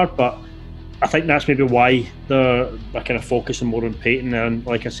quite far, but I think that's maybe why they're kind of focusing more on Peyton. And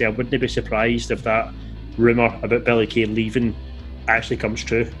like I say, I wouldn't be surprised if that rumour about Billie Kay leaving actually comes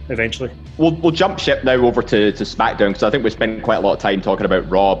true eventually. We'll jump ship now over to SmackDown, because I think we spent quite a lot of time talking about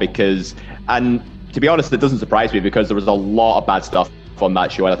Raw, and to be honest, it doesn't surprise me because there was a lot of bad stuff on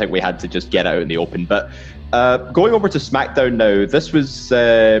that show, and I think we had to just get it out in the open. But going over to SmackDown now, this was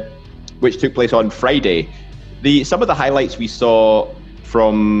which took place on Friday. Some of the highlights we saw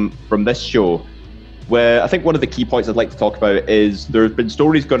from this show, where I think one of the key points I'd like to talk about is there's been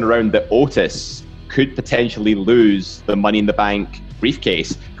stories going around that Otis could potentially lose the Money in the Bank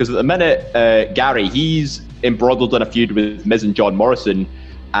briefcase, because at the minute Gary, he's embroiled in a feud with Miz and John Morrison,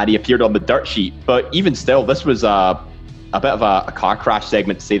 and he appeared on the dirt sheet. But even still, this was a bit of a car crash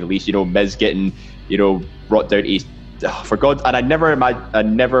segment, to say the least. Miz getting brought down to for God, and I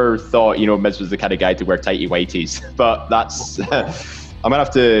never thought Miz was the kind of guy to wear tighty whities, but that's I'm gonna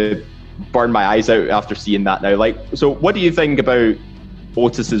have to burn my eyes out after seeing that now. So what do you think about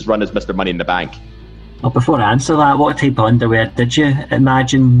Otis's run as Mr. Money in the Bank? Well, before I answer that, what type of underwear did you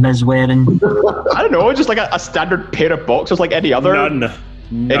imagine Miz wearing? I don't know, just like a standard pair of boxers, like any other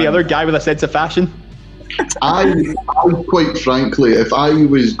any other guy with a sense of fashion. I quite frankly, if I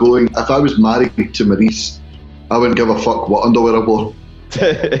was married to Maurice, I wouldn't give a fuck what underwear I wore.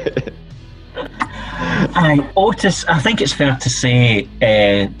 Otis, I think it's fair to say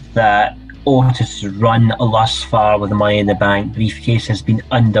that Otis' run thus far with the Money in the Bank briefcase has been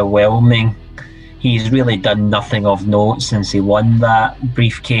underwhelming. He's really done nothing of note since he won that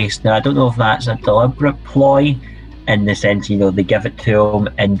briefcase. Now, I don't know if that's a deliberate ploy in the sense, they give it to him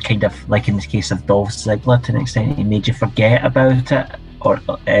and kind of, like in the case of Dolph Ziggler, to an extent, he made you forget about it, or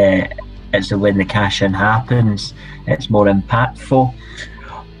it's when the cash-in happens, it's more impactful,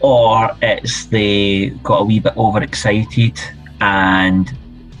 or it's they got a wee bit overexcited and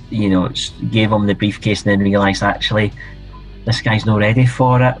gave him the briefcase and then realised actually this guy's not ready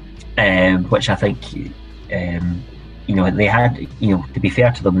for it, which I think they had, to be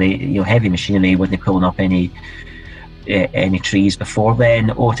fair to them, they Heavy Machinery wasn't pulling up any trees before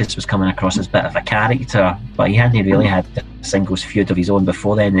then. Otis was coming across as a bit of a character, but he hadn't really had a singles feud of his own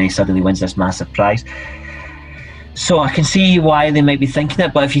before then, and he suddenly wins this massive prize. So I can see why they might be thinking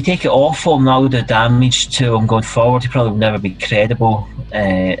it, but if you take it off him, that would do damage to him going forward. He probably will never be credible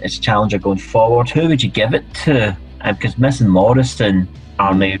as a challenger going forward. Who would you give it to? Because Miz and Morrison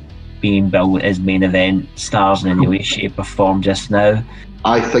are now being billed as main event stars in any way, shape or form just now.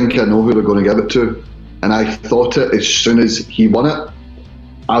 I think I know who they're going to give it to, and I thought it as soon as he won it.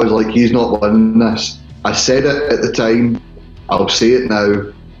 I was like, he's not winning this. I said it at the time, I'll say it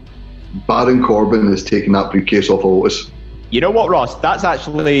now. Baron Corbin is taking that briefcase off of Otis. You know what, Ross? That's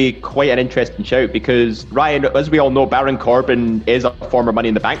actually quite an interesting shout, because, Ryan, as we all know, Baron Corbin is a former Money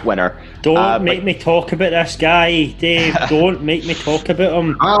in the Bank winner. Don't make me talk about this guy, Dave. Don't make me talk about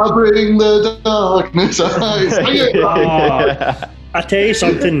him. I bring the darkness. I tell you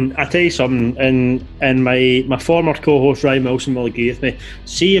something, and my former co-host Ryan Wilson will agree with me.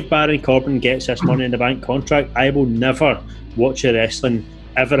 See if Baron Corbin gets this Money in the Bank contract, I will never watch a wrestling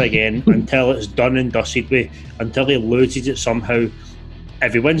ever again until it's done and dusted with, until he loses it somehow.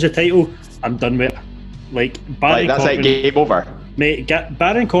 If he wins the title, I'm done with it. Baron that's Corbin, it, game over. Mate,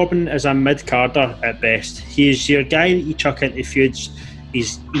 Baron Corbin is a mid-carder at best. He's your guy that you chuck into feuds.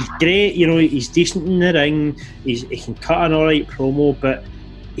 He's great, he's decent in the ring, he can cut an alright promo, but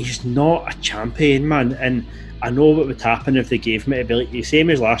he's not a champion, man. And I know what would happen if they gave him it. It'd be like the same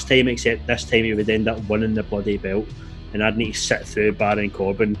as last time, except this time he would end up winning the bloody belt, and I'd need to sit through Baron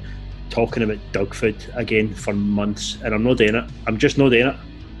Corbin talking about dog food again for months, and I'm not doing it. I'm just not doing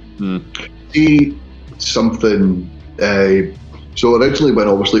it. See something, so originally when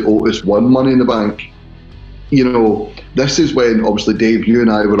obviously Otis won Money in the Bank, this is when obviously Dave, you and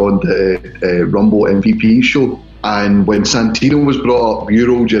I were on the Rumble MVP show, and when Santino was brought up, you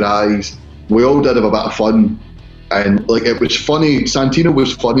rolled your eyes. We all did have a bit of fun, and it was funny. Santino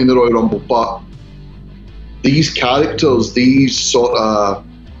was funny in the Royal Rumble, but these characters, these sort of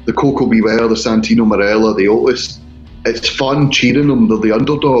the Coco Beware, the Santino Marella, the Otis, it's fun cheering them. They're the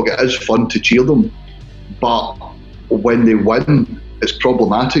underdog. It is fun to cheer them, but when they win, it's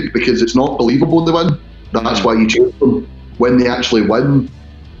problematic because it's not believable they win. That's why you cheer them. When they actually win,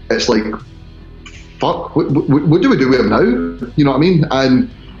 it's like, fuck, what do we do with them now? You know what I mean? And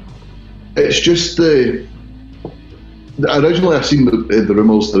it's just originally I seen the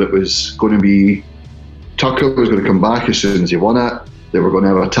rumours that it was going to be Tucker was going to come back as soon as he won it. They were going to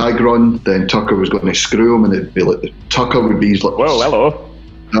have a tag run, then Tucker was going to screw him, and it'd be like Tucker would be like, whoa, hello.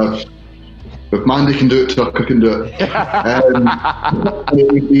 If Mandy can do it, Tucker can do it.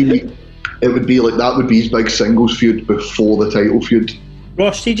 It would be like that would be his big singles feud before the title feud.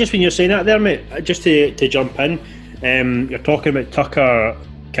 Ross, see, just when you're saying that there, mate, just to jump in, you're talking about Tucker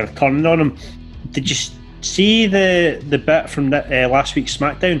kind of turning on him. Did you see the bit from last week's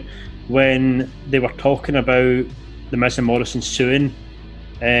SmackDown when they were talking about the Miz and Morrison suing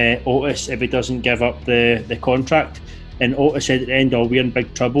Otis if he doesn't give up the contract, and Otis said at the end, "Oh, we're in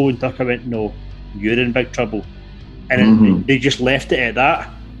big trouble," and Tucker went, "No, you're in big trouble," and they just left it at that.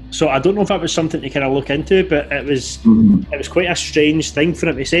 So I don't know if that was something to kind of look into, but it was quite a strange thing for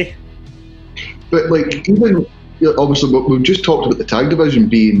him to say. But even obviously we've just talked about the tag division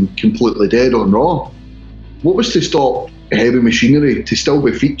being completely dead on Raw. What was to stop Heavy Machinery to still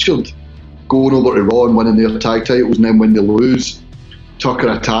be featured, going over to Raw and winning their tag titles, and then when they lose, Tucker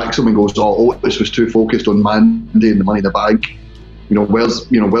attacks him and goes, "Oh, Otis was too focused on Mandy and the Money in the Bank. Where's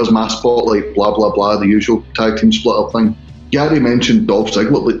my spotlight? Blah blah blah. The usual tag team split up thing." Gary mentioned Dolph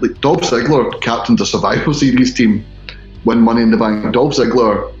Ziggler. Like Dolph Ziggler captained a Survivor Series team, win Money in the Bank. Dolph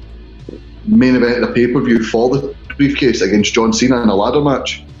Ziggler main evented a pay-per-view for the briefcase against John Cena in a ladder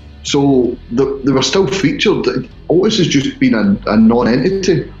match. So they were still featured. Otis has just been a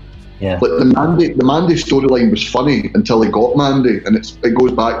non-entity. Yeah. Like the Mandy storyline was funny until he got Mandy, and it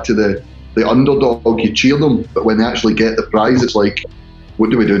goes back to the the underdog, you cheer them, but when they actually get the prize, it's like, what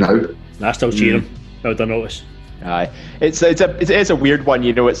do we do now? I still cheer him. I don't notice. Aye, it's a weird one,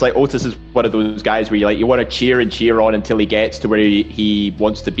 you know. It's like Otis is one of those guys where you want to cheer and cheer on until he gets to where he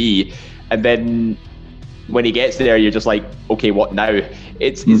wants to be, and then when he gets there, you're just like, okay, what now?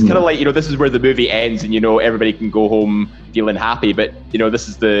 It's kind of like, you know, this is where the movie ends, and you know everybody can go home feeling happy, but you know this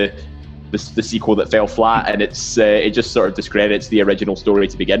is the sequel that fell flat, and it just sort of discredits the original story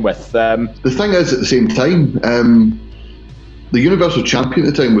to begin with. The thing is, at the same time, the Universal Champion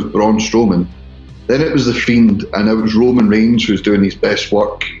at the time was Braun Strowman. Then it was The Fiend, and it was Roman Reigns who's doing his best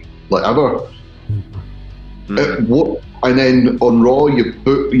work like ever. And then on Raw, you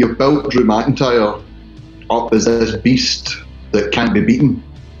built Drew McIntyre up as this beast that can't be beaten.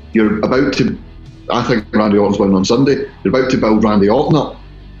 You're about to, I think Randy Orton's winning on Sunday, you're about to build Randy Orton up.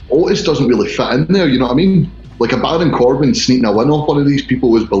 Otis doesn't really fit in there, you know what I mean? Like a Baron Corbin sneaking a win off one of these people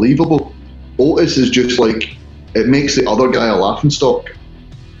was believable. Otis is just like, it makes the other guy a laughingstock.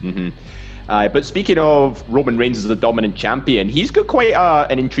 But speaking of Roman Reigns as the dominant champion, he's got quite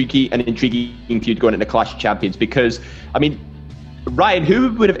an intriguing feud going into Clash of Champions, because, I mean, Ryan,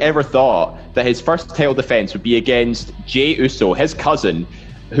 who would have ever thought that his first title defense would be against Jey Uso, his cousin,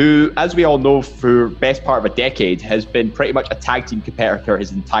 who, as we all know, for the best part of a decade, has been pretty much a tag team competitor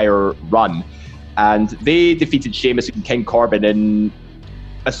his entire run. And they defeated Sheamus and King Corbin in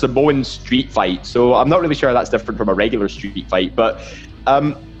a Samoan street fight. So I'm not really sure that's different from a regular street fight, but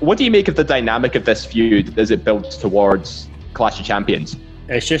what do you make of the dynamic of this feud as it builds towards Clash of Champions?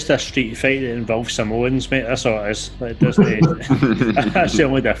 It's just a street fight that involves Samoans, mate. That's all it is. Like, that's the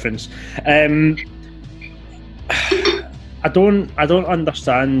only difference. I don't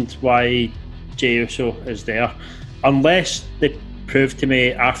understand why Jey Uso is there, unless they prove to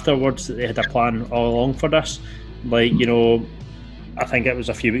me afterwards that they had a plan all along for this. Like, you know, I think it was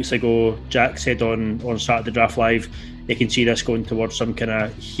a few weeks ago, Jack said on Saturday Draft Live, you can see this going towards some kind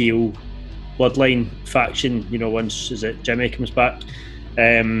of heel bloodline faction, you know, once Jimmy comes back.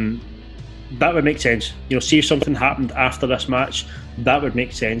 That would make sense. You know, see if something happened after this match, that would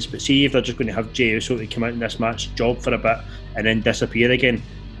make sense. But see if they're just going to have Jey Uso to come out in this match, job for a bit, and then disappear again.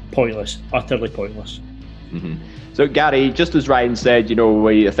 Pointless. Utterly pointless. So, Gary, just as Ryan said, you know,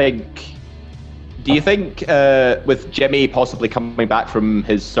 do you think with Jimmy possibly coming back from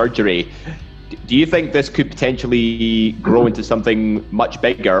his surgery, do you think this could potentially grow into something much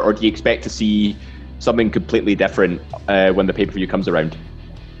bigger, or do you expect to see something completely different when the pay-per-view comes around?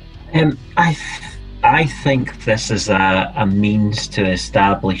 I think this is a means to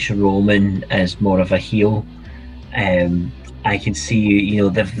establish Roman as more of a heel. I can see, you know,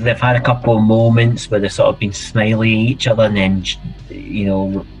 they've had a couple of moments where they've sort of been smiling at each other, and then, you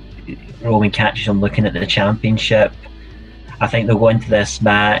know, Roman catches him looking at the championship. I think they'll go into this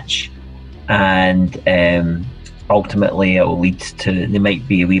match, and ultimately it will lead to, they might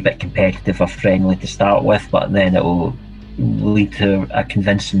be a wee bit competitive or friendly to start with, but then it will lead to a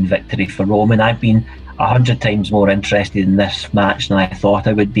convincing victory for Roman. I've been 100 times more interested in this match than I thought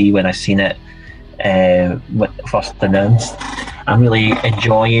I would be when I seen it first announced. I'm really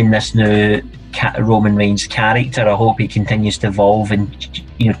enjoying this new Roman Reigns character. I hope he continues to evolve and,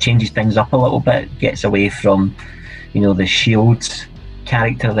 you know, changes things up a little bit, gets away from, you know, the Shields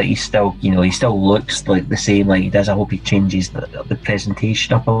character that he still looks like the same like he does. I hope he changes the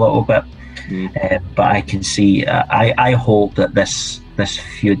presentation up a little bit. But I can see, I hope that this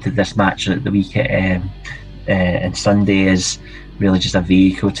feud, this match at the week and Sunday is really just a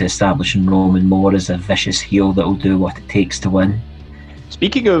vehicle to establishing Roman more as a vicious heel that will do what it takes to win.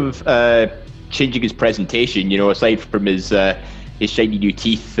 Speaking of changing his presentation, you know, aside from his shiny new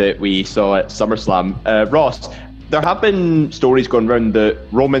teeth that we saw at SummerSlam, Ross, there have been stories going around that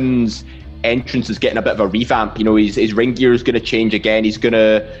Roman's entrance is getting a bit of a revamp. You know, his ring gear is going to change again. He's going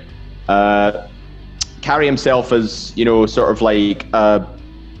to carry himself as, you know, sort of like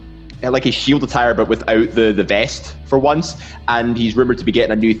a Shield attire, but without the vest for once. And he's rumoured to be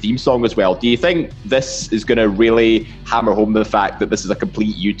getting a new theme song as well. Do you think this is going to really hammer home the fact that this is a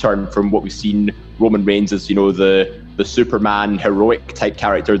complete U-turn from what we've seen Roman Reigns as, you know, the Superman heroic type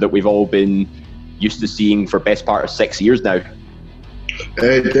character that we've all been used to seeing for best part of 6 years now?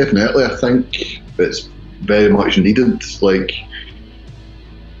 Definitely. I think it's very much needed. Like,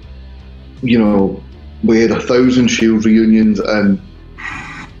 you know, we had 1,000 Shield reunions, and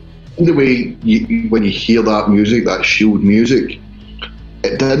the way when you hear that music, that Shield music,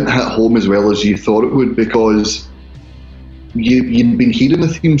 it didn't hit home as well as you thought it would, because you've been hearing the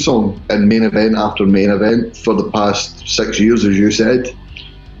theme song in main event after main event for the past 6 years, as you said,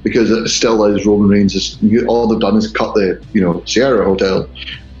 because it still is Roman Reigns. All they've done is cut the, you know, Sierra Hotel,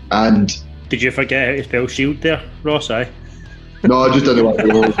 And did you forget how to spell shield there, Ross? Aye. No, I just didn't know what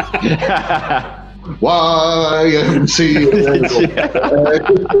it was. YMCA.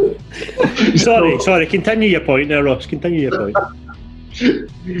 Sorry. Continue your point there, Ross. Continue your point.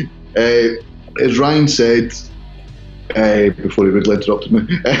 As Ryan said, before he rudely interrupted me,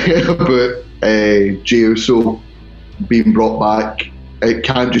 about Jey Uso being brought back, it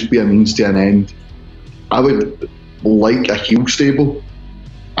can't just be a means to an end. I would like a heel stable,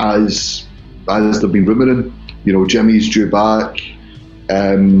 as they've been rumouring. You know, Jimmy's due back.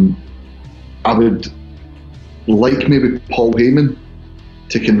 I would like maybe Paul Heyman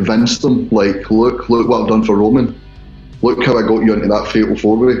to convince them, like, look what I've done for Roman. Look how I got you into that fatal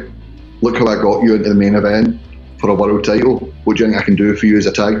four-way. Look how I got you into the main event for a world title. What do you think I can do for you as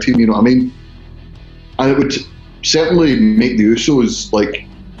a tag team? You know what I mean? And it would certainly make the Usos, like,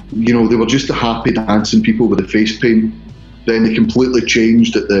 you know, they were just the happy dancing people with the face paint. Then they completely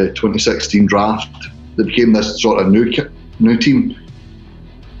changed at the 2016 draft. They became this sort of new team.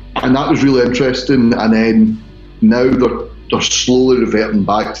 And that was really interesting. And then now they're slowly reverting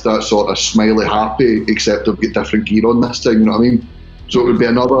back to that sort of smiley happy, except they've got different gear on this time, you know what I mean? So it would be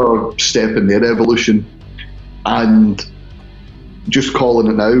another step in their evolution. And just calling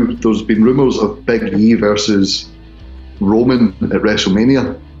it now, there's been rumours of Big E versus Roman at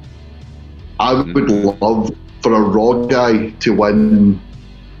WrestleMania. I would love for a Raw guy to win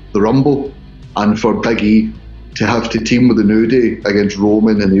the Rumble and for Big E to have to team with the New Day against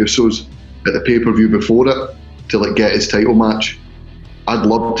Roman and the Usos at the pay-per-view before it to like get his title match. I'd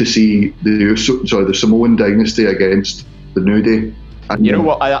love to see the Samoan Dynasty against the New Day. And you know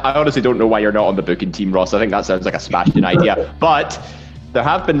what? I honestly don't know why you're not on the booking team, Ross. I think that sounds like a smashed-in idea. But there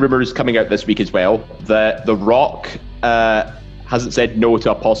have been rumours coming out this week as well that The Rock hasn't said no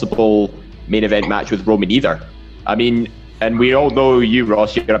to a possible main event match with Roman either. I mean, and we all know you,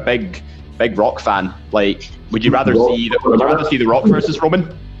 Ross. You're a big Rock fan. Like, would you rather see The Rock versus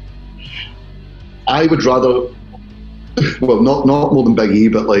Roman? I would rather, well, not more than Big E,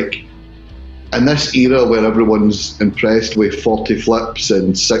 but like in this era where everyone's impressed with 40 flips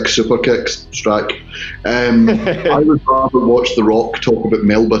and 6 super kicks, I would rather watch The Rock talk about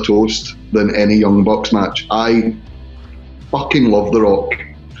Melba toast than any Young Bucks match. I fucking love The Rock,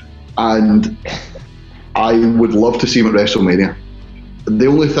 and I would love to see him at WrestleMania. The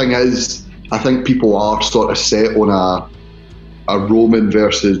only thing is, I think people are sort of set on a Roman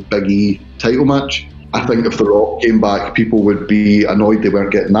versus Big E title match. I think if The Rock came back, people would be annoyed they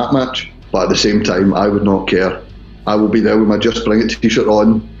weren't getting that match. But at the same time, I would not care. I will be there with my Just Bring It t-shirt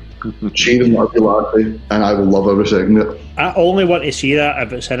on, cheering like a laddie, and I will love every second of it. I only want to see that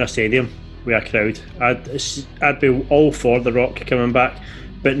if it's in a stadium with a crowd. I'd be all for The Rock coming back,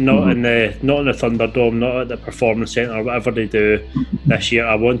 but not in the Thunderdome, not at the Performance Centre, or whatever they do this year.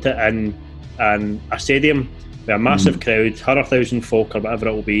 I want it in a stadium with a massive crowd, 100,000 folk or whatever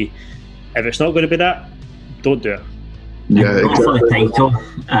it will be. If it's not going to be that, don't do it. Yeah, not for the title,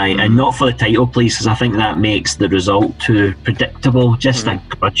 and not for the title, please, because I think that makes the result too predictable. Just a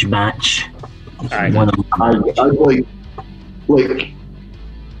grudge match. I'd like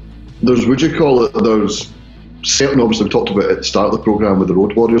there's, would you call it? There's certain, obviously, we talked about it at the start of the programme with the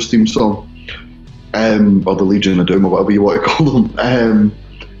Road Warriors theme song, or the Legion of Doom, or whatever you want to call them.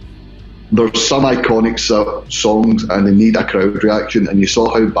 There's some iconic songs, and they need a crowd reaction. And you saw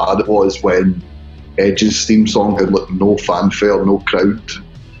how bad it was when Edge's theme song had like no fanfare, no crowd.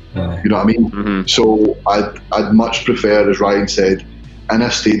 You know what I mean? Mm-hmm. So I'd much prefer, as Ryan said, in a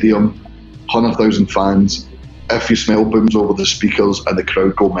stadium, 100,000 fans, if you smell booms over the speakers and the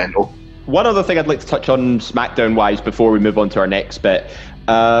crowd go mental. One other thing I'd like to touch on SmackDown-wise before we move on to our next bit.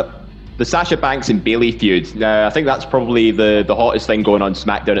 The Sasha Banks and Bayley feud. Now, I think that's probably the hottest thing going on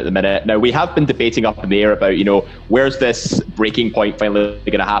SmackDown at the minute. Now, we have been debating up in the air about, where's this breaking point finally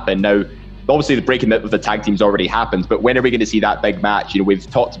going to happen? Now, obviously the breaking of the tag team's already happened, but when are we going to see that big match? We've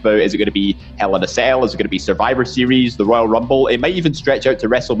talked about, is it going to be Hell in a Cell? Is it going to be Survivor Series, the Royal Rumble? It might even stretch out to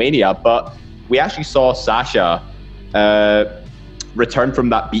WrestleMania, but we actually saw Sasha return from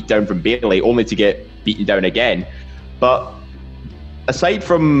that beatdown from Bayley, only to get beaten down again. But aside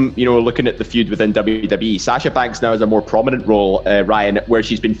from, looking at the feud within WWE, Sasha Banks now has a more prominent role, Ryan, where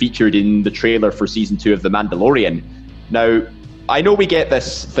she's been featured in the trailer for season 2 of The Mandalorian. Now, I know we get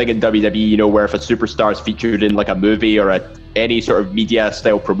this thing in WWE, where if a superstar is featured in like a movie or any sort of media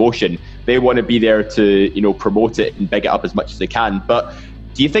style promotion, they want to be there to, promote it and big it up as much as they can. But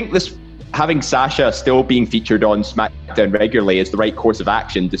do you think this, having Sasha still being featured on SmackDown regularly, is the right course of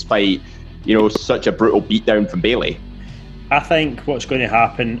action despite, such a brutal beatdown from Bayley? I think what's going to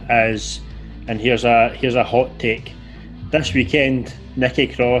happen is, and here's a hot take, this weekend Nikki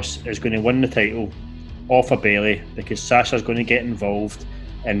Cross is going to win the title off of Bayley because Sasha's going to get involved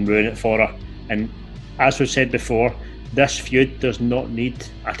and ruin it for her. And as we've said before, this feud does not need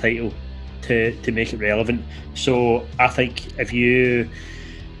a title to make it relevant. So I think if you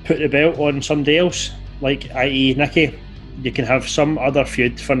put the belt on somebody else, like i.e. Nikki, you can have some other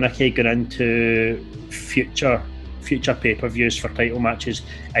feud for Nikki going into future pay-per-views for title matches,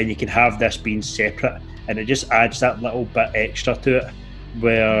 and you can have this being separate, and it just adds that little bit extra to it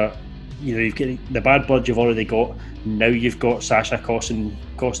where you've got the bad blood you've already got. Now you've got Sasha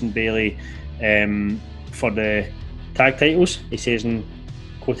costing Bayley for the tag titles, he says in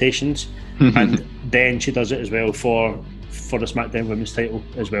quotations, and then she does it as well for the SmackDown Women's title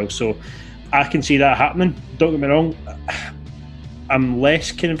as well. So I can see that happening. Don't get me wrong, I'm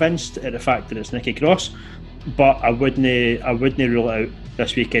less convinced at the fact that it's Nikki Cross, but I wouldn't rule it out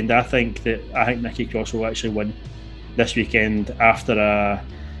this weekend. I think Nikki Cross will actually win this weekend after a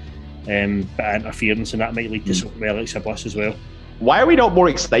bit of interference, and that might lead to something with Alexa Bliss as well. Why are we not more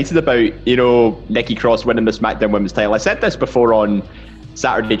excited about, Nikki Cross winning the SmackDown Women's title? I said this before on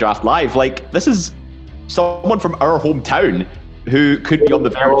Saturday Draft Live. Like, this is someone from our hometown who could be on the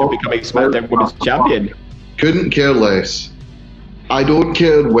verge of becoming SmackDown Women's Champion. Couldn't care less. I don't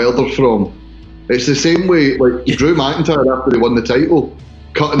care where they're from. It's the same way, like Drew McIntyre after he won the title,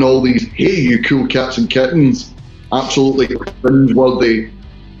 cutting all these, hey, you cool cats and kittens, absolutely cringe-worthy.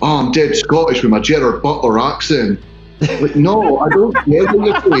 Oh, I'm dead Scottish with my Gerard Butler accent. Like, no, I don't care what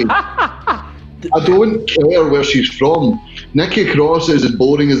you're saying. I don't care where she's from. Nikki Cross is as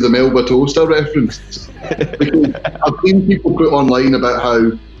boring as the Melba Toaster reference. Because I've seen people put online about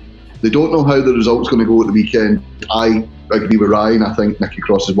how they don't know how the result's going to go at the weekend. I agree with Ryan. I think Nikki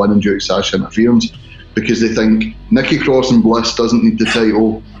Cross is winning due to Sasha interference because they think Nikki Cross and Bliss doesn't need the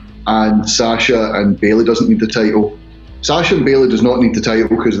title and Sasha and Bayley doesn't need the title. Sasha and Bayley does not need the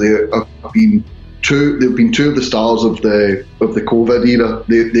title because they've been two of the stars of the COVID era.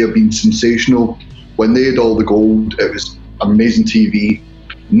 They have been sensational. When they had all the gold, it was amazing TV.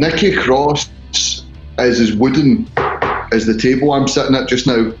 Nikki Cross is as wooden as the table I'm sitting at just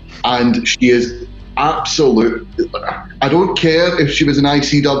now, and she is absolute. I don't care if she was in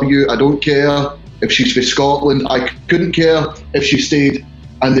ICW. I don't care if she's for Scotland. I couldn't care if she stayed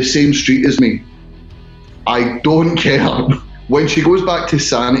on the same street as me. I don't care when she goes back to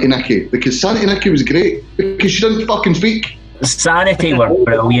Sanity Nikki, because Sanity Nikki was great because she didn't fucking speak. Sanity were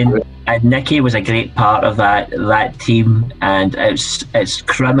brilliant, and Nikki was a great part of that team, and it's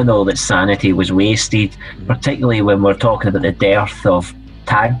criminal that Sanity was wasted, particularly when we're talking about the dearth of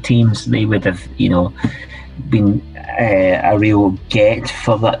tag teams. They would have, been a real get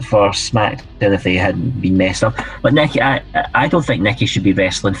for SmackDown if they hadn't been messed up. But Nikki, I don't think Nikki should be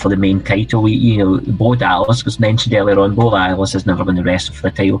wrestling for the main title. Bo Dallas was mentioned earlier on. Bo Dallas is never going to wrestle for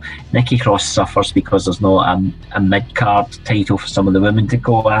the title. Nikki Cross suffers because there's not a mid-card title for some of the women to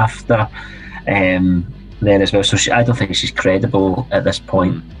go after there as well. So I don't think she's credible at this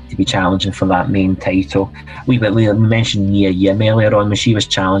point to be challenging for that main title. We mentioned Mia Yim earlier on when she was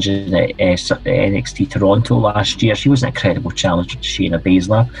challenging at NXT Toronto last year. She wasn't a credible challenger to Shayna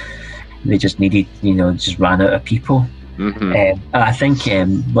Baszler. They just needed, just ran out of people. I think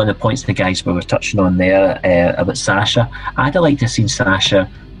one of the points the guys were touching on there about Sasha, I'd have liked to have seen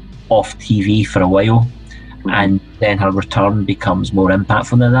Sasha off TV for a while, and then her return becomes more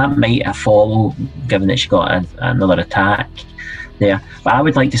impactful. Now that might have followed, given that she got another attack there. But I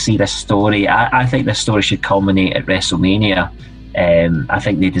would like to see this story. I think this story should culminate at WrestleMania. I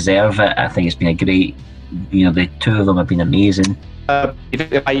think they deserve it. I think it's been a great, the two of them have been amazing. If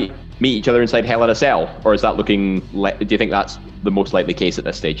they might meet each other inside Hell in a Cell, or is that looking? Do you think that's the most likely case at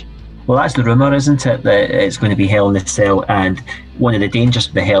this stage? Well, that's the rumour, isn't it, that it's going to be Hell in a Cell, and one of the dangers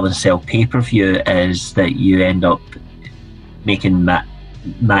of the Hell in a Cell pay-per-view is that you end up making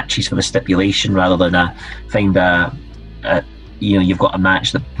matches for the stipulation rather than you've got a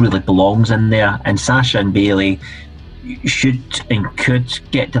match that really belongs in there. And Sasha and Bayley should and could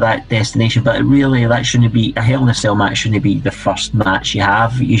get to that destination, but really that shouldn't be a Hell in a Cell match. Shouldn't be the first match you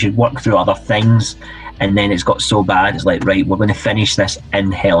have. You should work through other things, and then it's got so bad it's like, right, we're going to finish this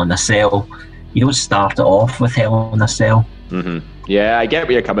in Hell in a Cell. You don't start it off with Hell in a Cell. Yeah, I get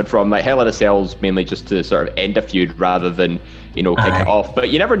where you're coming from. Like, Hell in a Cell's mainly just to sort of end a feud rather than kick it off. But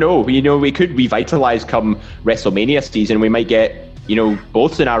you never know. We could revitalise come WrestleMania season. We might get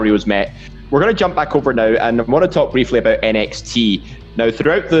both scenarios met. We're going to jump back over now, and I want to talk briefly about NXT. Now,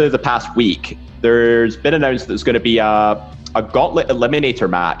 throughout the past week, there's been announced that there's going to be a Gauntlet Eliminator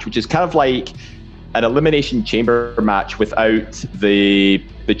match, which is kind of like an Elimination Chamber match without the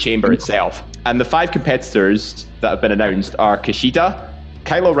chamber itself. And the 5 competitors that have been announced are Kushida,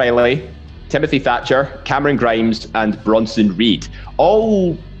 Kyle O'Reilly, Timothy Thatcher, Cameron Grimes, and Bronson Reed.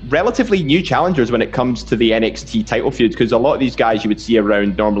 All relatively new challengers when it comes to the NXT title feud, because a lot of these guys you would see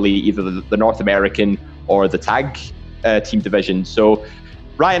around normally either the North American or the tag team division. So,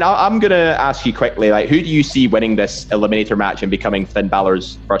 Ryan, I'm going to ask you quickly, like, who do you see winning this Eliminator match and becoming Finn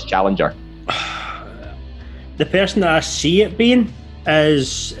Balor's first challenger? The person that I see it being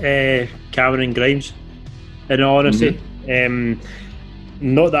is Cameron Grimes, in all honesty.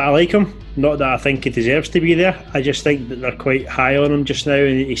 Not that I like him, not that I think he deserves to be there. I just think that they're quite high on him just now,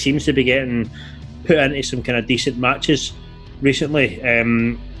 and he seems to be getting put into some kind of decent matches recently.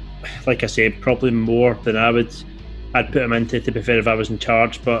 Like I said, probably more than I'd put him into, to be fair, if I was in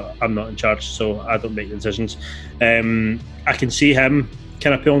charge, but I'm not in charge, so I don't make the decisions. I can see him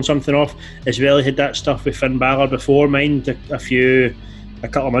kind of pulling something off as well. He had that stuff with Finn Balor before, mind, a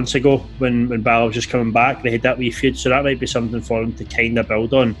couple of months ago when Balor was just coming back. They had that wee feud, so that might be something for him to kind of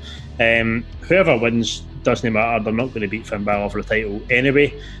build on. Whoever wins, doesn't matter, they're not going to beat Finn Balor for the title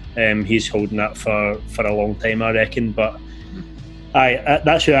anyway. He's holding that for a long time, I reckon, but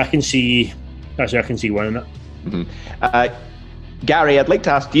that's who I can see winning it. Gary, I'd like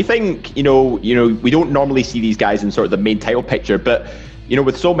to ask, do you think, we don't normally see these guys in sort of the main title picture, but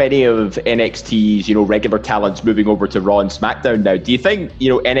with so many of NXT's, regular talents moving over to Raw and SmackDown now, do you think,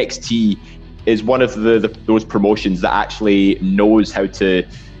 NXT is one of those promotions that actually knows how to,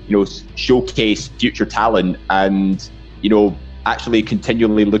 showcase future talent and, actually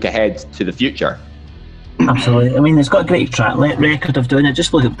continually look ahead to the future? Absolutely. I mean, it's got a great track record of doing it.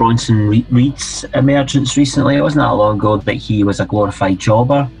 Just look at Bronson Reed's emergence recently. It wasn't that long ago that he was a glorified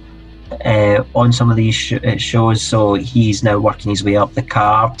jobber on some of these shows, so he's now working his way up the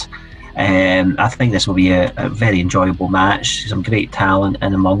card. I think this will be a very enjoyable match. Some great talent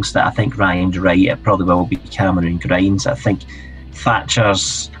in amongst it. I think Ryan's right, it probably will be Cameron Grimes. I think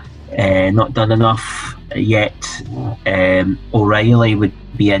Thatcher's not done enough yet. O'Reilly would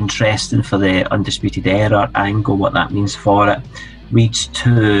be interesting for the Undisputed Era angle, what that means for it. Reed's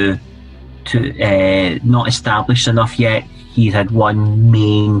to not established enough yet. He's had one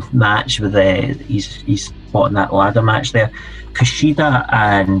main match with he's fought in that ladder match there. Kushida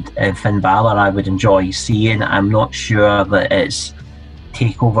and Finn Balor I would enjoy seeing. I'm not sure that it's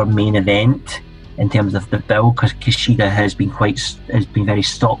takeover main event in terms of the bill, because Kushida has been very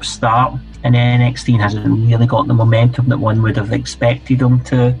stop-start in NXT and hasn't really got the momentum that one would have expected him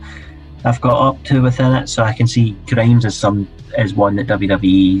to have got up to within it. So I can see Grimes as one that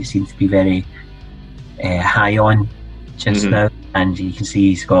WWE seems to be very high on just now, and you can see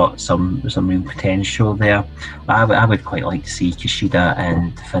he's got some real potential there. I would quite like to see Kushida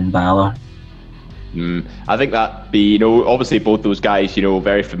and Finn Balor. I think that'd be, obviously both those guys,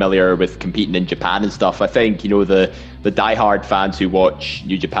 very familiar with competing in Japan and stuff. I think, the diehard fans who watch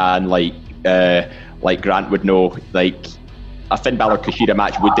New Japan, like Grant would know, like a Finn Balor Kushida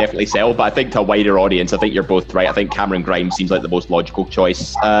match would definitely sell, but I think to a wider audience, I think you're both right. I think Cameron Grimes seems like the most logical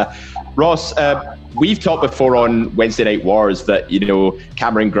choice. Ross, we've talked before on Wednesday Night Wars that,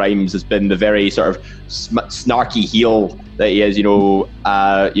 Cameron Grimes has been the very sort of snarky heel that he is,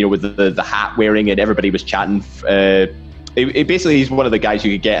 with the hat wearing, and everybody was chatting. Basically, he's one of the guys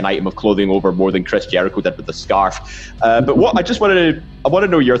who could get an item of clothing over more than Chris Jericho did with the scarf. But what I want to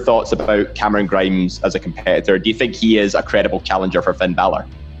know your thoughts about Cameron Grimes as a competitor. Do you think he is a credible challenger for Finn Balor?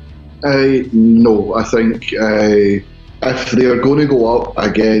 No, I think if they are going to go up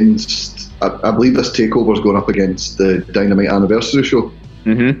against, I believe this takeover is going up against the Dynamite Anniversary show.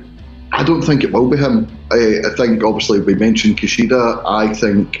 I don't think it will be him. I think, obviously, we mentioned Kushida. I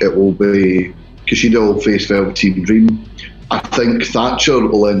think it will be Kushida will face Velveteen Dream. I think Thatcher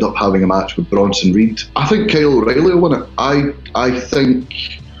will end up having a match with Bronson Reed. I think Kyle O'Reilly will win it. I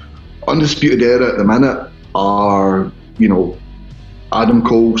think Undisputed Era at the minute are, Adam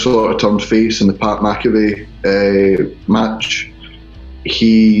Cole sort of turned face in the Pat McAfee match.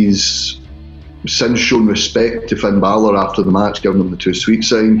 He's since shown respect to Finn Balor after the match, giving him the 2 sweet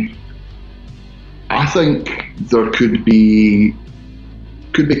sign. I think there could be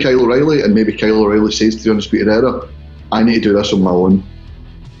Kyle O'Reilly, and maybe Kyle O'Reilly says to the Undisputed Era, I need to do this on my own.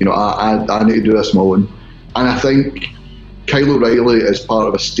 I need to do this on my own. And I think Kyle O'Reilly is part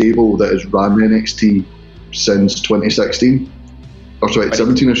of a stable that has run NXT since 2016. Or sorry,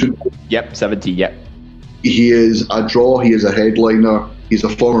 17 I should. Yep, 17, yep. He is a draw, he is a headliner, he's a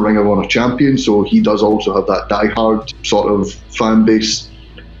former Ring of Honor champion, so he does also have that die-hard sort of fan base.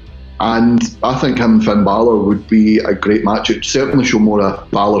 And I think him and Finn Balor would be a great match. It would certainly show more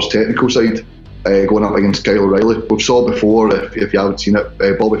of Balor's technical side. going up against Kyle O'Reilly. We've saw before, if you haven't seen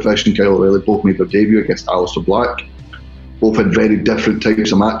it, Bobby Fish and Kyle O'Reilly both made their debut against Aleister Black. Both had very different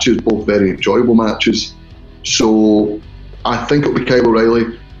types of matches, both very enjoyable matches. So I think it'll be Kyle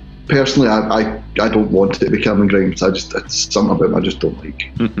O'Reilly. Personally, I don't want it to be Cameron Grimes. It's something about him I just don't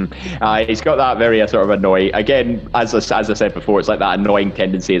like. He's got that very sort of annoying. Again, as I said before, it's like that annoying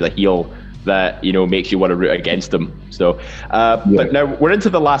tendency as a heel that makes you want to root against him. So, but now we're into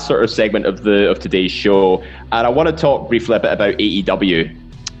the last sort of segment of today's show, and I want to talk briefly a bit about AEW.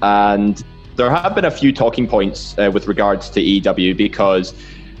 And there have been a few talking points with regards to AEW because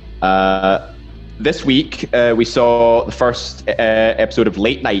this week we saw the first episode of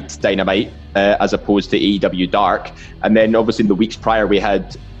Late Night Dynamite as opposed to AEW Dark, and then obviously in the weeks prior we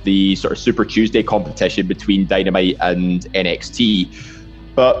had the sort of Super Tuesday competition between Dynamite and NXT.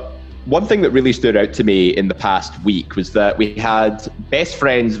 But one thing that really stood out to me in the past week was that we had Best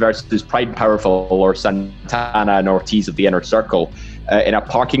Friends versus Pride and Powerful, or Santana and Ortiz of the Inner Circle, in a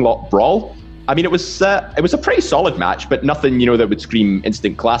parking lot brawl. I mean, it was a pretty solid match, but nothing that would scream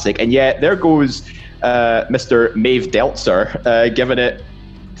instant classic. And yet there goes Mr. Maeve Deltzer giving it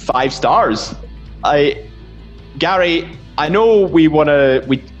 5 stars. Gary, I know we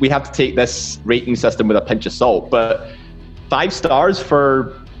have to take this rating system with a pinch of salt, but 5 stars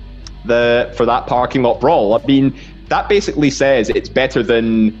for that parking lot brawl. I mean, that basically says it's better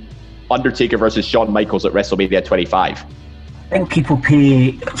than Undertaker versus Shawn Michaels at WrestleMania 25. I think people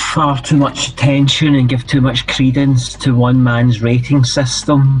pay far too much attention and give too much credence to one man's rating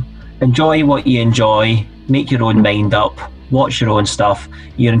system. Enjoy what you enjoy, make your own mind up, watch your own stuff.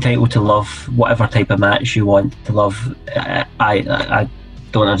 You're entitled to love whatever type of match you want to love. I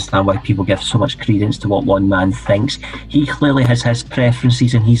don't understand why people give so much credence to what one man thinks. He clearly has his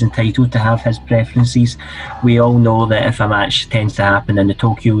preferences and he's entitled to have his preferences. We all know that if a match tends to happen in the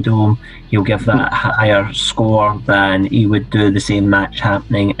Tokyo Dome, he'll give that higher score than he would do the same match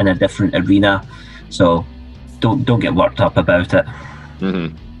happening in a different arena. So don't get worked up about it.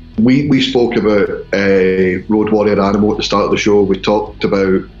 Mm-hmm. We spoke about Road Warrior Animal at the start of the show. We talked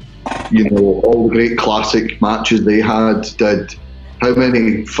about all the great classic matches they had. How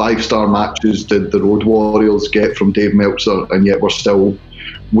many 5-star matches did the Road Warriors get from Dave Meltzer? And yet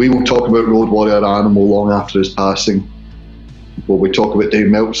we will talk about Road Warrior Animal long after his passing. Will we talk about Dave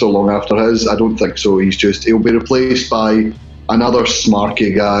Meltzer long after his? I don't think so. He'll be replaced by another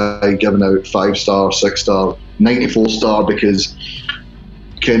smarky guy giving out 5-star, 6-star, 94-star because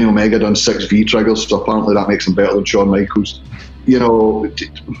Kenny Omega done 6 V-triggers, so apparently that makes him better than Shawn Michaels.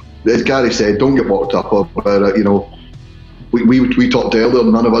 As Gary said, don't get worked up about it. We talked earlier,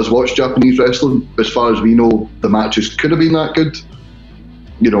 none of us watched Japanese wrestling. As far as we know, the matches could have been that good.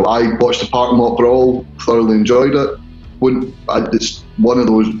 I watched the parking lot brawl, thoroughly enjoyed it. It's one of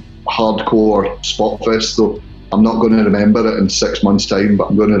those hardcore spot fests, though. I'm not going to remember it in 6 months' time, but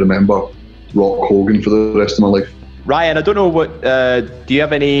I'm going to remember Rock Hogan for the rest of my life. Ryan, I don't know do you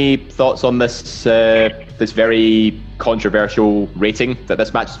have any thoughts on this very controversial rating that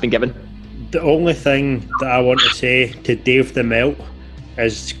this match has been given? The only thing that I want to say to Dave the Melt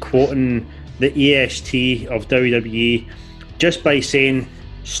is quoting the EST of WWE just by saying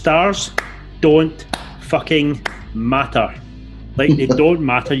stars don't fucking matter. Like, they don't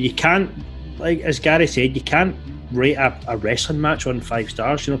matter. You can't, like as Gary said, you can't rate a wrestling match on 5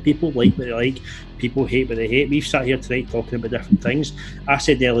 stars. People like what they like, people hate what they hate. We've sat here tonight talking about different things. I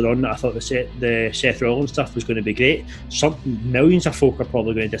said earlier on that I thought the Seth Rollins stuff was going to be great. Millions of folk are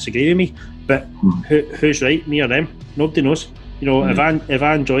probably going to disagree with me, but who's right, me or them? Nobody knows. If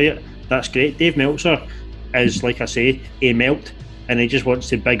I enjoy it, that's great. Dave Meltzer is, like I say, a melt, and he just wants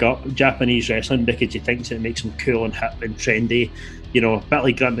to big up Japanese wrestling because he thinks it makes him cool and hip and trendy. A bit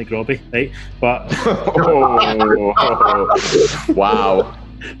like Grant McRobbie, right? But wow.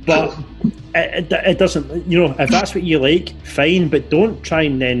 But it doesn't, if that's what you like, fine, but don't try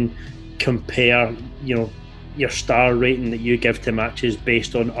and then compare, your star rating that you give to matches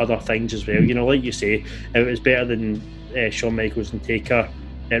based on other things as well. Like you say, if it was better than Shawn Michaels and Taker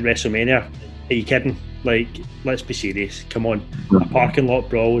at WrestleMania, are you kidding? Like, let's be serious. Come on. A parking lot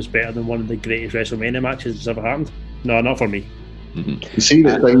brawl is better than one of the greatest WrestleMania matches that's ever happened. No, not for me. Mm-hmm. You see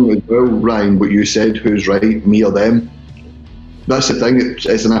the thing as well, Ryan, what you said, who's right, me or them? That's the thing,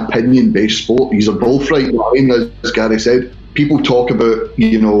 it's an opinion-based sport. These are both right. As Gary said, people talk about,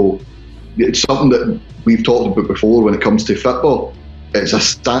 it's something that we've talked about before when it comes to football. It's a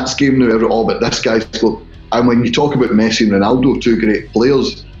stats game now, but this guy's good. And when you talk about Messi and Ronaldo, 2 great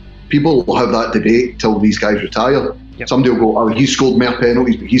players, people will have that debate till these guys retire. Yep. Somebody will go, he scored more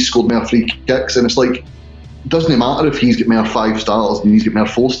penalties, but he scored more free kicks. And it's like, it doesn't matter if he's got more 5 stars and he's got more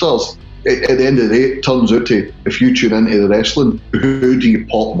 4 stars. at the end of the day, it turns out to, if you tune into the wrestling, who do you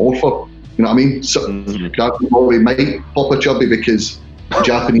pop more for? You know what I mean? So, we might pop a chubby because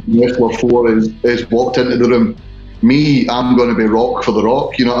Japanese wrestler 4 is walked into the room. Me, I'm going to be Rock for the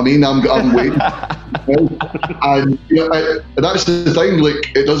Rock. You know what I mean? I'm waiting. And that's the thing.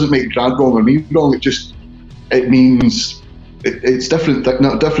 Like, it doesn't make Grant wrong or me wrong. It means it's different.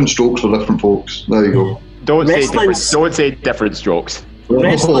 Different strokes for different folks. There you go. Don't say different strokes.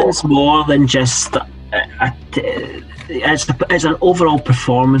 Wrestling's more than just it's an overall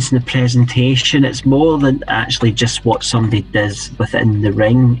performance in the presentation. It's more than actually just what somebody does within the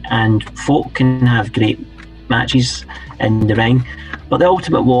ring, and folk can have great matches in the ring, but the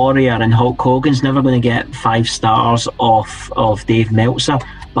Ultimate Warrior and Hulk Hogan's never going to get 5 stars off of Dave Meltzer.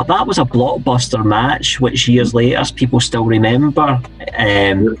 But that was a blockbuster match, which years later people still remember.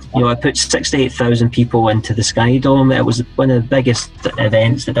 I put 68,000 people into the Sky Dome. It was one of the biggest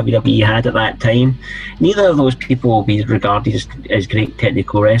events that WWE had at that time. Neither of those people will be regarded as great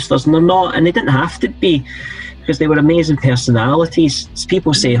technical wrestlers, and they're not, and they didn't have to be, because they were amazing personalities.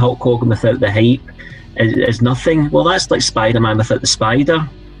 People say Hulk Hogan without the hype is nothing. Well, that's like Spider-Man without the spider.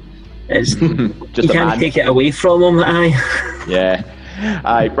 You can't take it away from him. Yeah.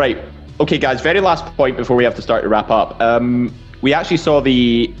 Right. Okay, guys, very last point before we have to start to wrap up. We actually saw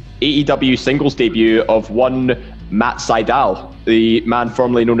the AEW singles debut of one Matt Sydal, the man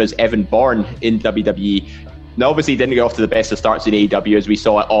formerly known as Evan Bourne in WWE. Now, obviously, he didn't get off to the best of starts in AEW, as we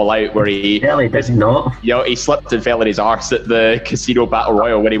saw it All Out, where he did not. He slipped and fell in his arse at the Casino Battle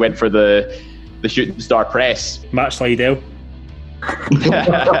Royal when he went for the Shooting Star Press. Matt Sydal.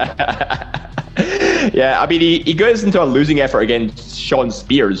 Yeah, I mean, he goes into a losing effort against Shawn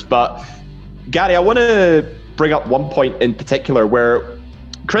Spears, but Gary, I want to bring up one point in particular where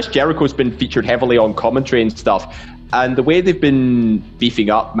Chris Jericho's been featured heavily on commentary and stuff, and the way they've been beefing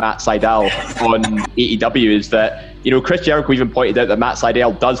up Matt Sydal on AEW is that, Chris Jericho even pointed out that Matt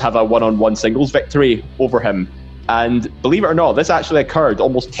Sydal does have a one-on-one singles victory over him. And believe it or not, this actually occurred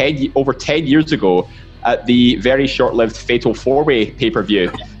almost over 10 years ago at the very short-lived Fatal 4-Way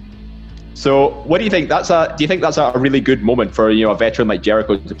pay-per-view. So, what do you think? Do you think that's a really good moment for a veteran like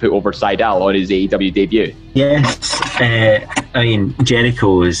Jericho to put over Sydal on his AEW debut? Yes, I mean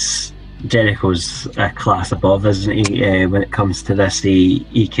Jericho's a class above, isn't he? When it comes to this,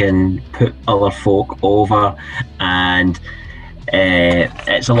 he can put other folk over, and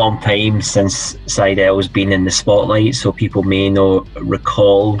it's a long time since Sydal's been in the spotlight, so people may not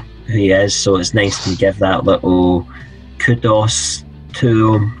recall who he is. So it's nice to give that little kudos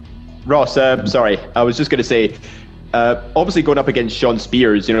to him. Ross, sorry, I was just going to say, obviously going up against Shawn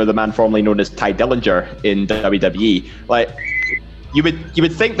Spears, the man formerly known as Ty Dillinger in WWE, like, you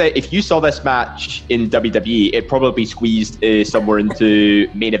would think that if you saw this match in WWE, it probably squeezed somewhere into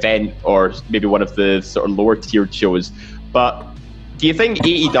main event or maybe one of the sort of lower tiered shows. But do you think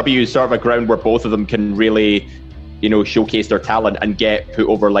AEW is sort of a ground where both of them can really, showcase their talent and get put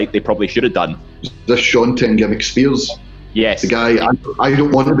over like they probably should have done? This Shawn 10 Gimmick Spears. Yes. The guy, I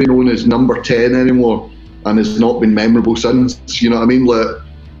don't want to be known as number 10 anymore, and has not been memorable since. You know what I mean? Like,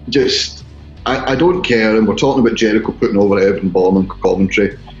 I don't care, and we're talking about Jericho putting over Evan Bourne on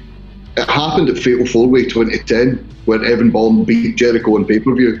commentary. It happened at Fatal 4-Way 2010, when Evan Bourne beat Jericho on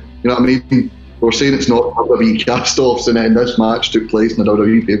pay-per-view. You know what I mean? We're saying it's not WWE cast-offs, and then this match took place in the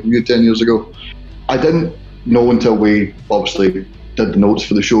WWE pay-per-view 10 years ago. I didn't know until we obviously did the notes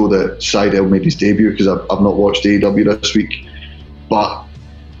for the show that Sydal made his debut, because I've not watched AEW this week, but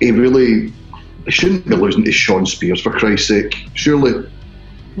he shouldn't be losing to Shawn Spears, for Christ's sake. Surely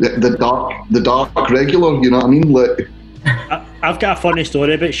the dark regular, you know what I mean? Like, I've got a funny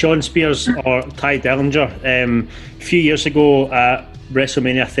story about Shawn Spears or Ty Dillinger. A few years ago at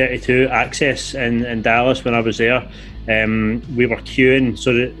WrestleMania 32 Access in Dallas, when I was there, we were queuing.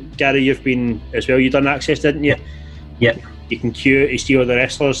 So Gary, you've been as well. You done Access, didn't you? Yep. You can queue to see all the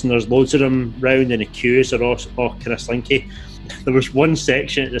wrestlers, and there's loads of them round, and the queues are all kind of slinky. There was one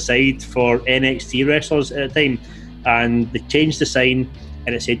section at the side for NXT wrestlers at the time, and they changed the sign,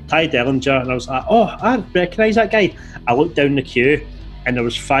 and it said Ty Dillinger, and I was like, oh, I recognise that guy. I looked down the queue, and there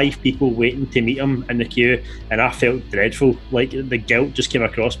was 5 people waiting to meet him in the queue, and I felt dreadful. Like, the guilt just came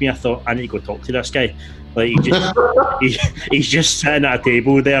across me. I thought, I need to go talk to this guy. Like, he's just sitting at a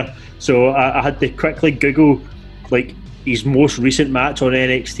table there. So I had to quickly Google, like, his most recent match on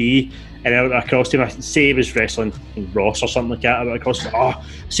NXT, and I went across to him. I say he was wrestling Ross or something like that. I went across to him,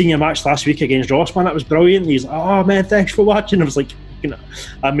 seen your match last week against Ross, man, that was brilliant. And he's like, oh man, thanks for watching. I was like,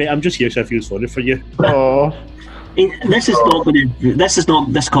 I'm just here so I feel sorry for you. Oh. This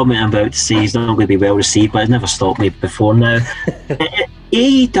comment I'm about to say is not going to be well received, but it's never stopped me before now.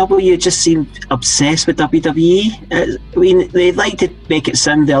 AEW just seemed obsessed with WWE. I mean, they like to make it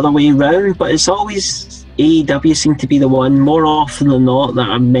sound the other way around, but it's always AEW seem to be the one, more often than not, that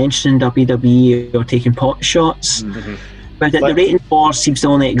I'm mentioning WWE or taking pot shots. Mm-hmm. But the rating war seems to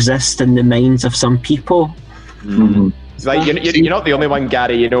only exist in the minds of some people. Mm-hmm. Like, you're not the only one,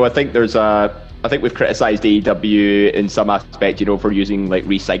 Gary. You know, I think we've criticised AEW in some aspect, you know, for using like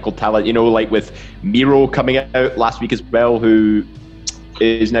recycled talent. You know, like with Miro coming out last week as well, who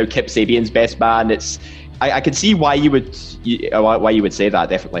is now Kip Sabian's best man. I can see why you would say that,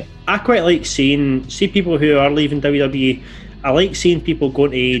 definitely. I quite like see people who are leaving WWE. I like seeing people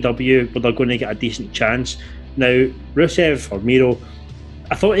going to AEW where they're going to get a decent chance. Now, Rusev or Miro,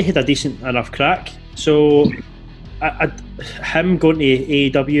 I thought he had a decent enough crack. So, him going to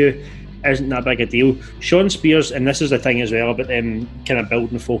AEW isn't that big a deal. Shawn Spears, and this is the thing as well about them kind of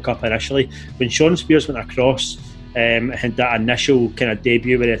building folk up initially. When Shawn Spears went across, had that initial kind of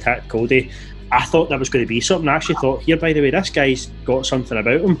debut where he attacked Cody, I thought that was going to be something. I actually thought, here, by the way, this guy's got something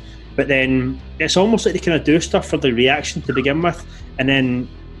about him. But then it's almost like they kind of do stuff for the reaction to begin with, and then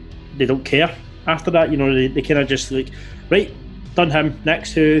they don't care after that. You know, they kind of just like, right, done him.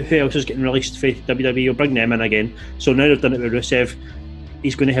 Next, who else is getting released for WWE? We'll bring them in again. So now they've done it with Rusev.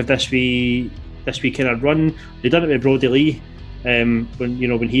 He's going to have this wee kind of run. They've done it with Brody Lee.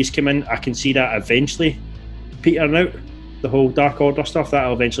 When he's come in, I can see that eventually petering out. The whole Dark Order stuff,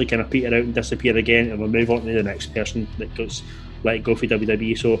 that'll eventually kind of peter out and disappear again, and we'll move on to the next person that goes let it go for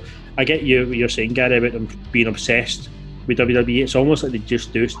WWE. So I get you what you're saying, Gary, about them being obsessed with WWE. It's almost like they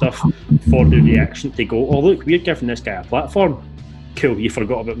just do stuff for the reaction to go, oh look, we're giving this guy a platform. Cool, you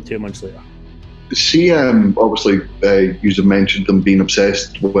forgot about him 2 months later. See, obviously, you have mentioned them being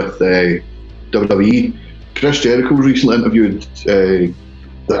obsessed with WWE. Chris Jericho was recently interviewed,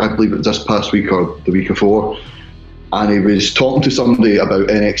 I believe it was this past week or the week before, and he was talking to somebody about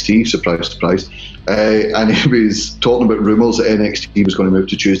NXT, surprise, surprise, and he was talking about rumours that NXT was going to move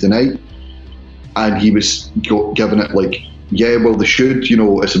to Tuesday night, and he was giving it like, yeah, well, they should, you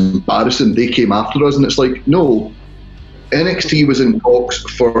know, it's embarrassing, they came after us, and it's like, no, NXT was in talks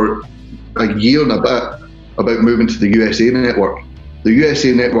for a year and a bit about moving to the USA Network. The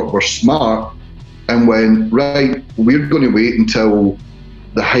USA Network were smart and went, right, we're going to wait until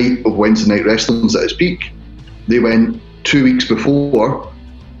the height of Wednesday Night Wrestling's at its peak. They went 2 weeks before,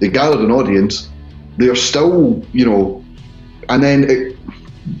 they gathered an audience, they're still, you know, and then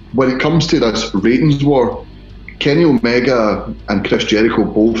when it comes to this ratings war, Kenny Omega and Chris Jericho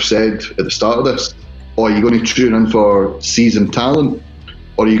both said at the start of this, are you going to tune in for seasoned talent,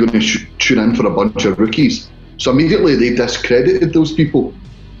 or are you going to tune in for a bunch of rookies? So immediately they discredited those people,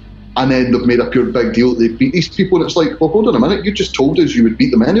 and then they've made a pure big deal that they beat these people, and it's like, well, hold on a minute, you just told us you would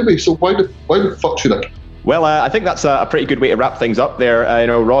beat them anyway, so why the fuck should I? Well, I think that's a pretty good way to wrap things up there.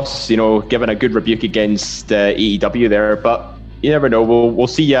 Ross, giving a good rebuke against AEW there, but you never know. We'll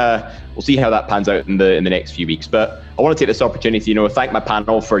see. We'll see how that pans out in the next few weeks. But I want to take this opportunity, thank my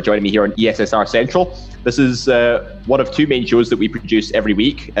panel for joining me here on ESSR Central. This is one of two main shows that we produce every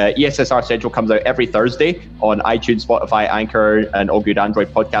week. ESSR Central comes out every Thursday on iTunes, Spotify, Anchor, and all good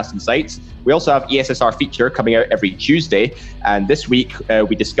Android podcasting sites. We also have ESSR Feature coming out every Tuesday, and this week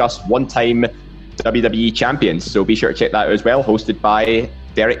we discuss one-time WWE champions, so be sure to check that out as well, hosted by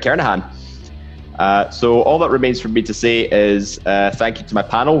Derek Kernahan. So all that remains for me to say is thank you to my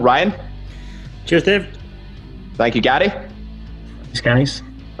panel. Ryan? Cheers, Dave. Thank you, Gary. Thanks, guys.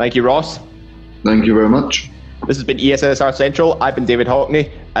 Thank you, Ross. Thank you very much. This has been ESSR Central. I've been David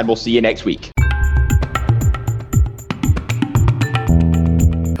Hockney, and we'll see you next week.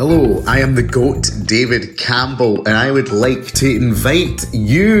 Hello, I am the GOAT, David Campbell, and I would like to invite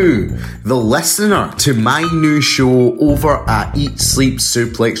you, the listener, to my new show over at Eat, Sleep,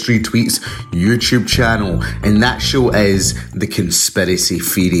 Suplex, Retweets YouTube channel. And that show is The Conspiracy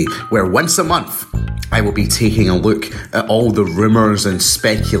Theory, where once a month I will be taking a look at all the rumours and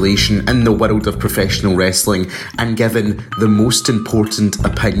speculation in the world of professional wrestling and giving the most important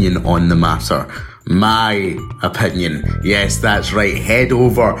opinion on the matter. My opinion. Yes, that's right. Head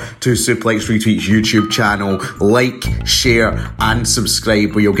over to Suplex Retweets YouTube channel, like, share, and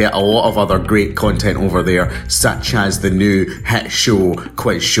subscribe, where you'll get a lot of other great content over there, such as the new hit show,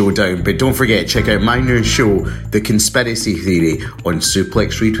 Quiz Showdown. But don't forget, check out my new show, The Conspiracy Theory, on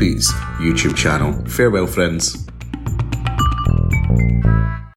Suplex Retweets YouTube channel. Farewell, friends.